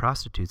collectors and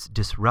prostitutes,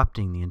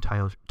 disrupting the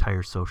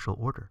entire social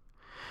order.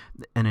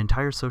 An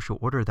entire social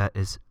order that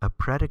is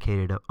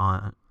predicated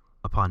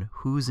upon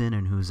who's in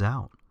and who's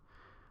out,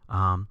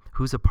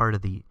 who's a part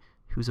of the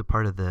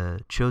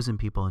chosen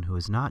people and who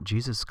is not.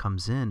 Jesus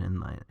comes in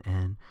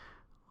and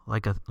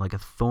like a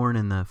thorn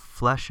in the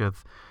flesh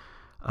of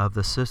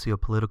the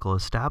socio-political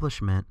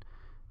establishment,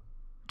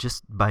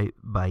 just by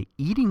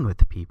eating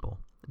with people,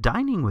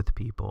 dining with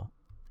people,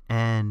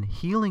 and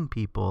healing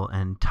people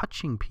and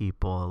touching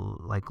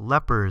people like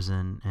lepers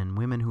and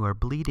women who are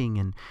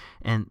bleeding,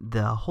 and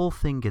the whole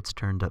thing gets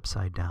turned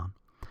upside down.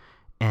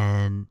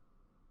 And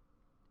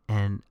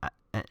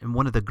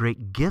one of the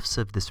great gifts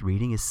of this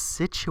reading is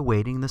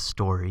situating the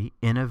story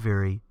in a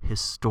very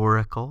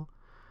historical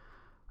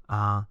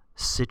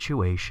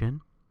situation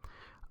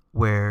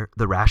where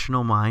the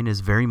rational mind is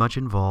very much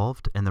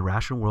involved, and the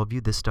rational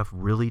worldview, this stuff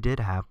really did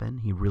happen.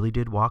 He really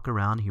did walk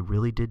around. He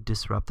really did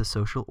disrupt the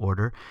social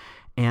order,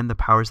 and the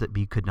powers that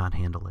be could not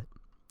handle it.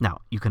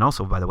 Now, you can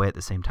also, by the way, at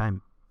the same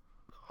time,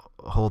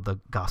 hold the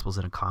Gospels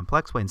in a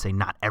complex way and say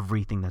not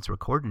everything that's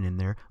recorded in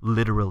there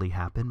literally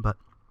happened, but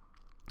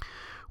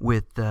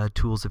with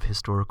tools of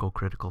historical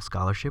critical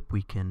scholarship,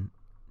 we can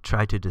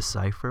try to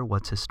decipher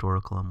what's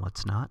historical and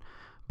what's not.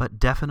 But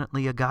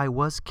definitely a guy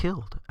was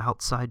killed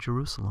outside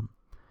Jerusalem.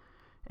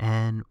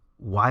 And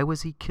why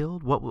was he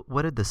killed?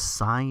 What did the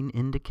sign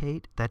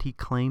indicate? That he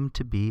claimed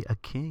to be a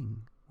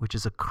king, which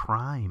is a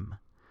crime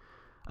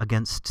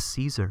against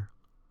Caesar.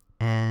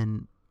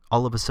 And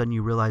all of a sudden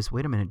you realize,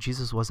 wait a minute,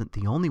 Jesus wasn't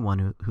the only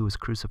one who was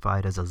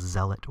crucified as a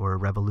zealot or a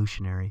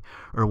revolutionary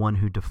or one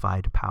who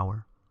defied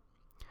power.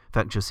 In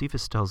fact,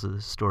 Josephus tells us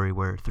a story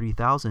where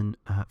 3,000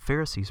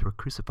 Pharisees were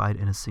crucified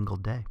in a single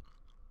day.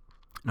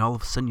 And all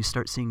of a sudden you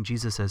start seeing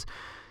Jesus as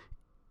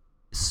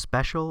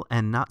special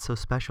and not so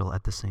special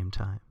at the same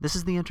time. This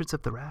is the entrance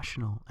of the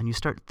rational. And you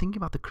start thinking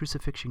about the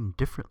crucifixion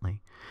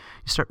differently.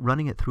 You start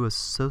running it through a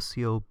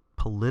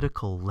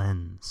socio-political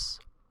lens,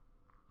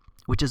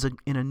 which is an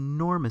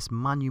enormous,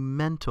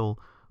 monumental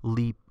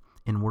leap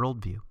in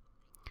worldview.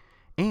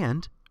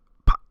 And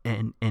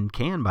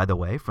can, by the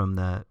way, from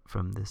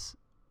this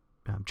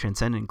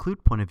transcendent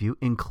include point of view,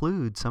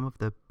 include some of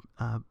the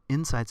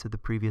insights of the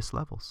previous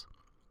levels.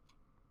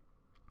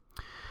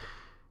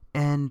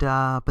 And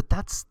but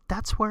that's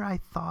where I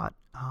thought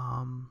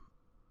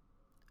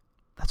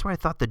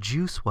the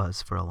juice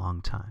was for a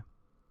long time.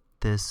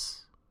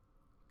 This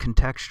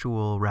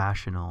contextual,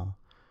 rational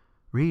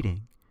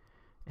reading,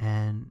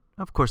 and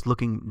of course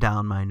looking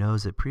down my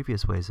nose at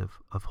previous ways of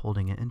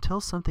holding it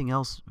until something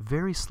else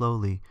very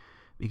slowly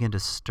began to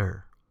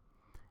stir.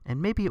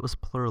 And maybe it was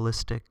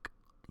pluralistic.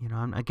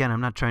 I'm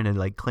not trying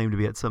to claim to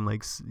be at some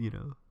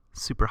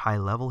super high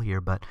level here,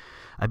 but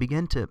I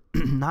began to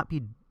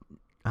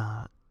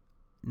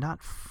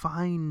not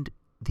find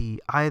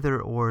the either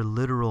or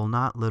literal,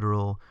 not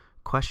literal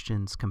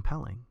questions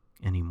compelling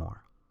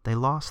anymore. They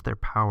lost their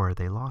power.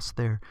 They lost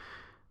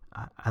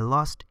I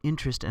lost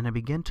interest, and I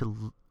began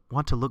to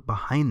want to look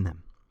behind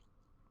them.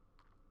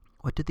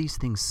 What did these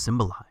things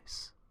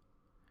symbolize?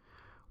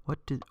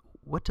 What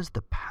does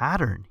the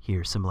pattern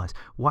here symbolize?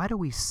 Why do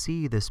we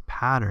see this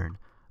pattern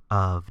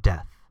of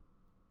death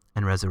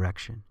and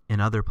resurrection in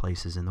other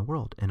places in the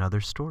world, in other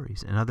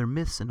stories, in other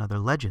myths, and other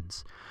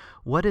legends?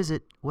 What is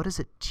it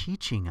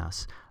teaching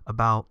us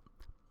about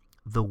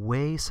the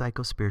way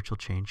psychospiritual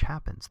change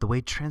happens, the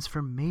way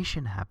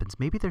transformation happens?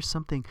 Maybe there's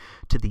something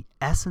to the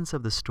essence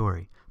of the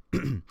story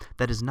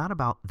that is not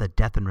about the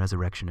death and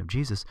resurrection of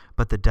Jesus,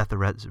 but the death and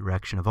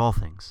resurrection of all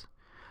things,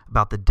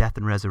 about the death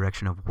and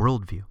resurrection of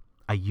worldview.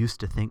 I used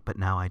to think, but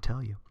now I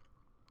tell you.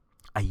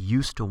 I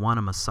used to want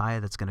a Messiah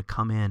that's going to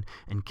come in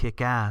and kick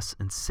ass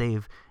and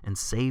save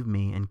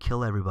me and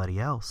kill everybody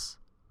else,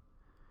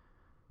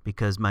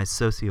 because my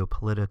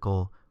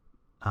socio-political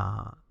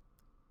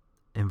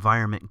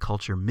environment and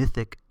culture,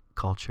 mythic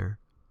culture,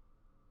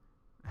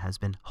 has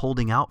been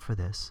holding out for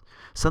this.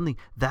 Suddenly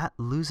that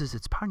loses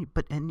its power,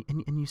 and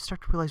you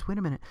start to realize, wait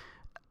a minute,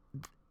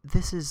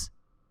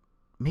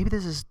 maybe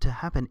this is to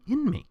happen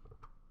in me.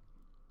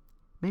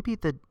 Maybe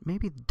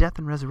death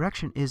and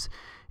resurrection is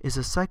a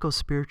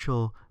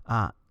psychospiritual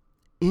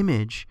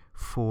image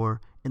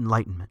for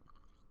enlightenment,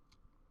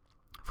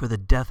 for the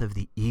death of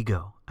the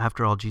ego.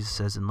 After all, Jesus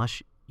says,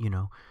 unless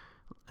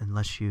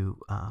you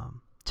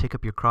take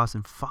up your cross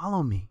and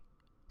follow me.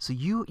 So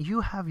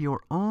you have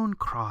your own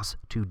cross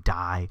to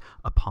die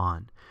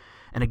upon.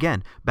 And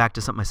again, back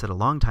to something I said a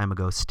long time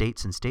ago,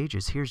 states and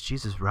stages. Here's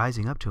Jesus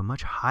rising up to a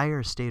much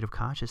higher state of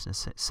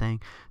consciousness,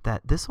 saying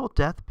that this whole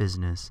death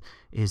business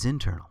is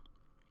internal,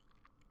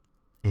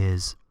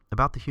 is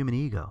about the human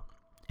ego,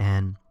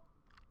 and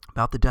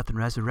about the death and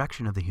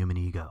resurrection of the human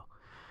ego,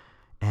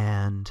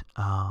 and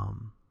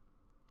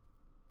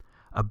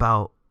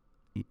about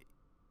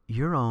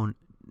your own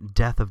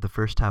death of the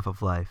first half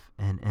of life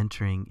and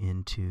entering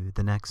into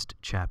the next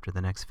chapter,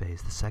 the next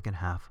phase, the second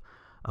half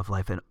of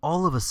life. And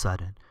all of a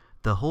sudden,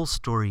 the whole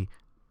story,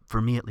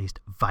 for me at least,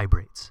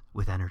 vibrates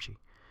with energy.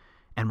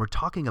 And we're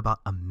talking about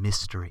a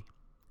mystery.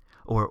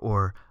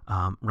 Or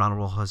Ronald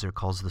Rolheiser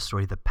calls the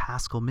story the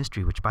Paschal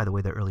Mystery, which, by the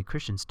way, the early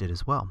Christians did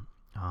as well,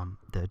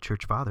 the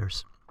Church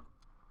Fathers.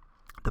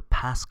 The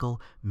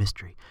Paschal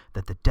Mystery,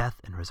 that the death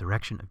and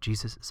resurrection of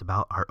Jesus is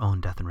about our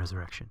own death and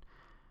resurrection.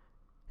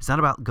 It's not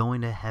about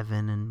going to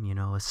heaven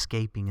and,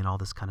 escaping and all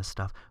this kind of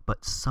stuff,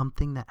 but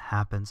something that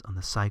happens on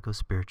the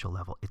psycho-spiritual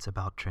level. It's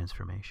about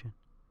transformation.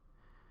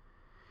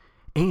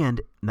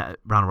 And Ronald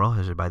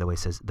Rolheiser, by the way,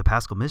 says the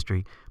Paschal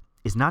Mystery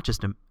is not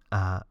just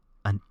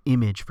an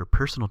image for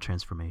personal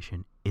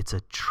transformation. It's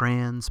a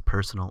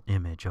transpersonal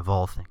image of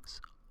all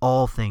things.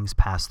 All things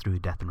pass through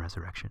death and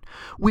resurrection,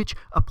 which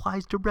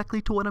applies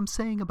directly to what I'm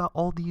saying about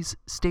all these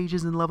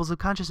stages and levels of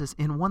consciousness.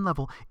 In one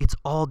level, it's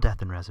all death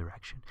and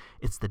resurrection.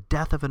 It's the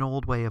death of an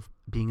old way of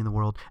being in the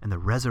world and the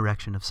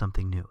resurrection of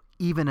something new,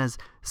 even as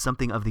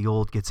something of the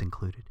old gets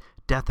included.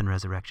 death, and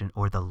resurrection,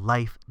 or the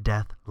life,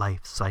 death, life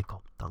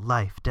cycle. The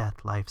life,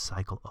 death, life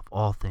cycle of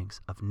all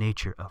things, of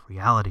nature, of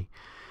reality.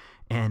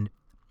 And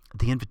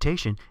the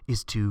invitation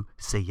is to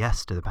say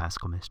yes to the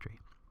Paschal mystery,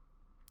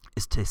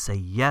 is to say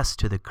yes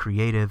to the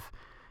creative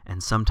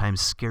and sometimes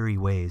scary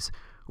ways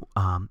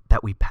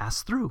that we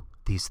pass through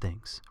these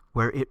things,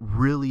 where it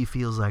really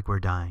feels like we're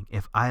dying.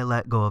 If I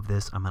let go of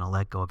this, I'm going to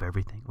let go of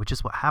everything, which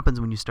is what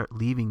happens when you start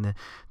leaving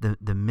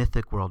the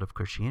mythic world of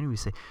Christianity. We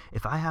say,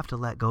 if I have to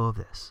let go of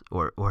this,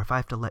 or if I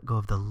have to let go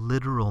of the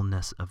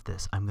literalness of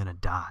this, I'm going to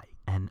die.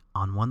 And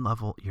on one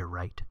level, you're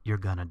right. You're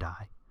going to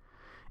die.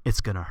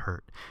 It's going to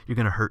hurt. You're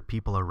going to hurt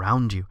people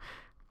around you.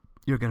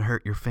 You're going to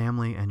hurt your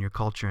family and your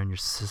culture and your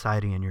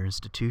society and your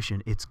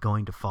institution. It's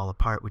going to fall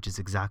apart, which is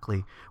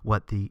exactly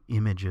what the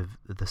image of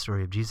the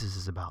story of Jesus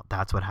is about.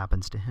 That's what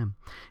happens to him.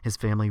 His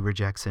family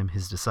rejects him.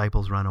 His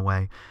disciples run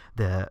away.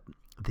 The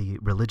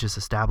religious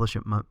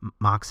establishment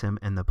mocks him,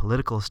 and the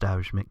political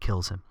establishment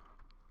kills him.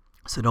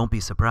 So don't be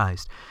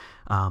surprised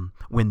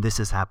when this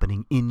is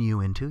happening in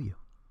you and to you,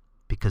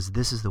 because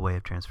this is the way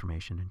of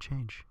transformation and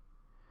change.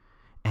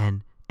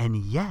 And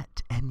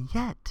yet,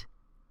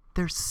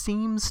 there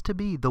seems to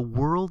be, the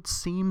world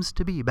seems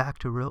to be, back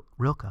to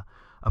Rilke,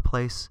 a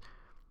place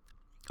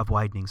of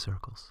widening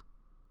circles.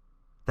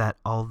 That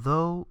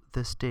although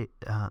this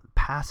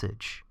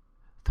passage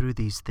through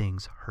these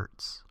things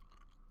hurts,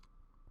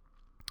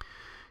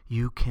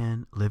 you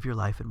can live your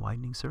life in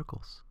widening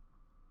circles.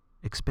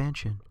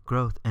 Expansion,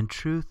 growth, and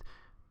truth,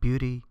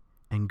 beauty,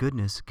 and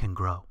goodness can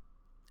grow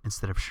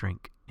instead of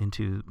shrink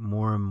into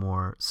more and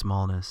more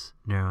smallness,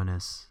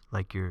 narrowness,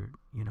 like you're,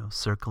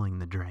 circling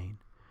the drain,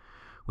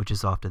 which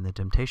is often the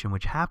temptation,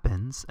 which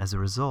happens as a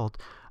result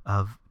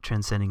of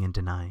transcending and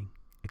denying,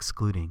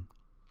 excluding,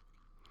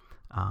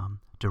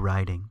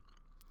 deriding,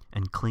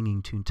 and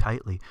clinging too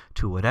tightly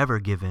to whatever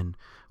given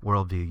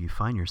worldview you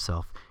find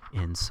yourself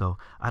in. So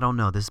I don't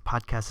know. This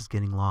podcast is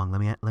getting long.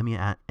 Let me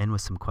end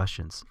with some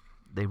questions.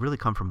 They really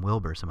come from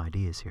Wilbur, some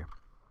ideas here.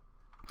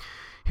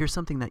 Here's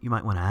something that you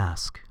might want to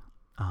ask.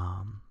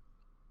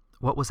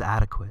 What was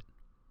adequate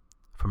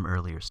from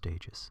earlier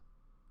stages?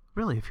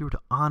 Really, if you were to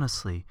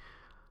honestly,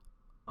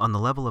 on the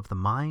level of the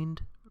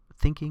mind,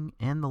 thinking,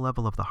 and the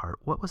level of the heart,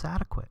 what was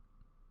adequate?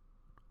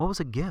 What was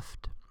a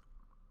gift?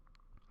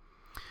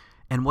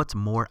 And what's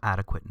more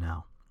adequate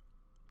now?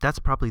 That's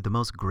probably the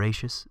most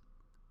gracious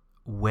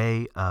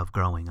way of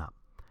growing up.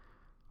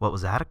 What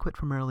was adequate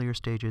from earlier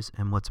stages,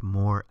 and what's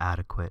more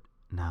adequate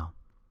now?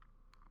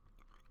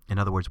 In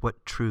other words,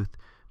 what truth,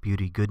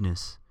 beauty,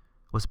 goodness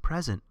was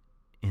present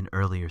in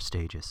earlier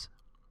stages?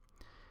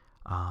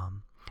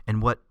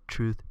 And what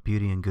truth,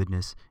 beauty, and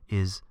goodness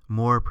is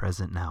more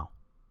present now?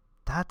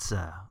 That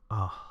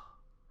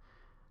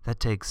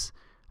takes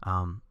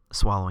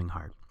swallowing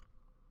hard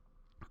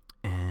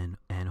and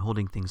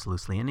holding things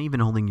loosely, and even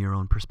holding your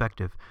own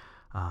perspective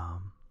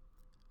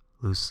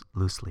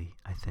loosely,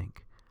 I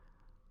think.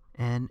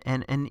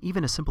 And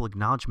even a simple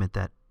acknowledgement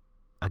that,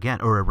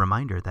 again, or a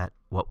reminder that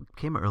what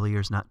came earlier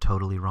is not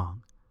totally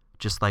wrong,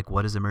 just like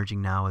what is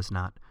emerging now is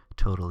not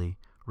totally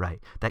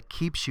right. That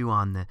keeps you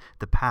on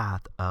the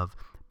path of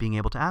being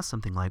able to ask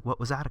something like, what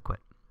was adequate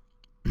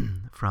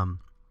from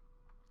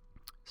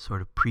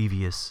sort of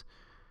previous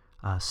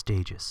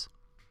stages?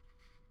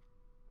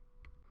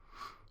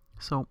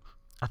 So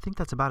I think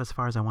that's about as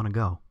far as I want to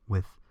go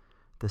with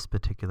this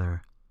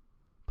particular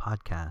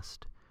podcast.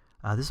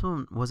 This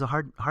one was a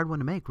hard one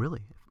to make,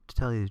 really, to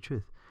tell you the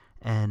truth.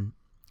 And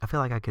I feel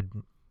like I could,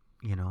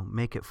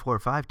 make it 4 or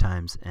 5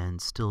 times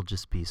and still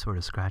just be sort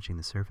of scratching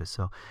the surface.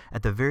 So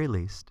at the very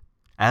least,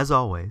 as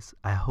always,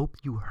 I hope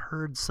you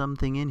heard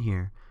something in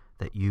here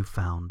that you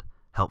found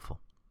helpful.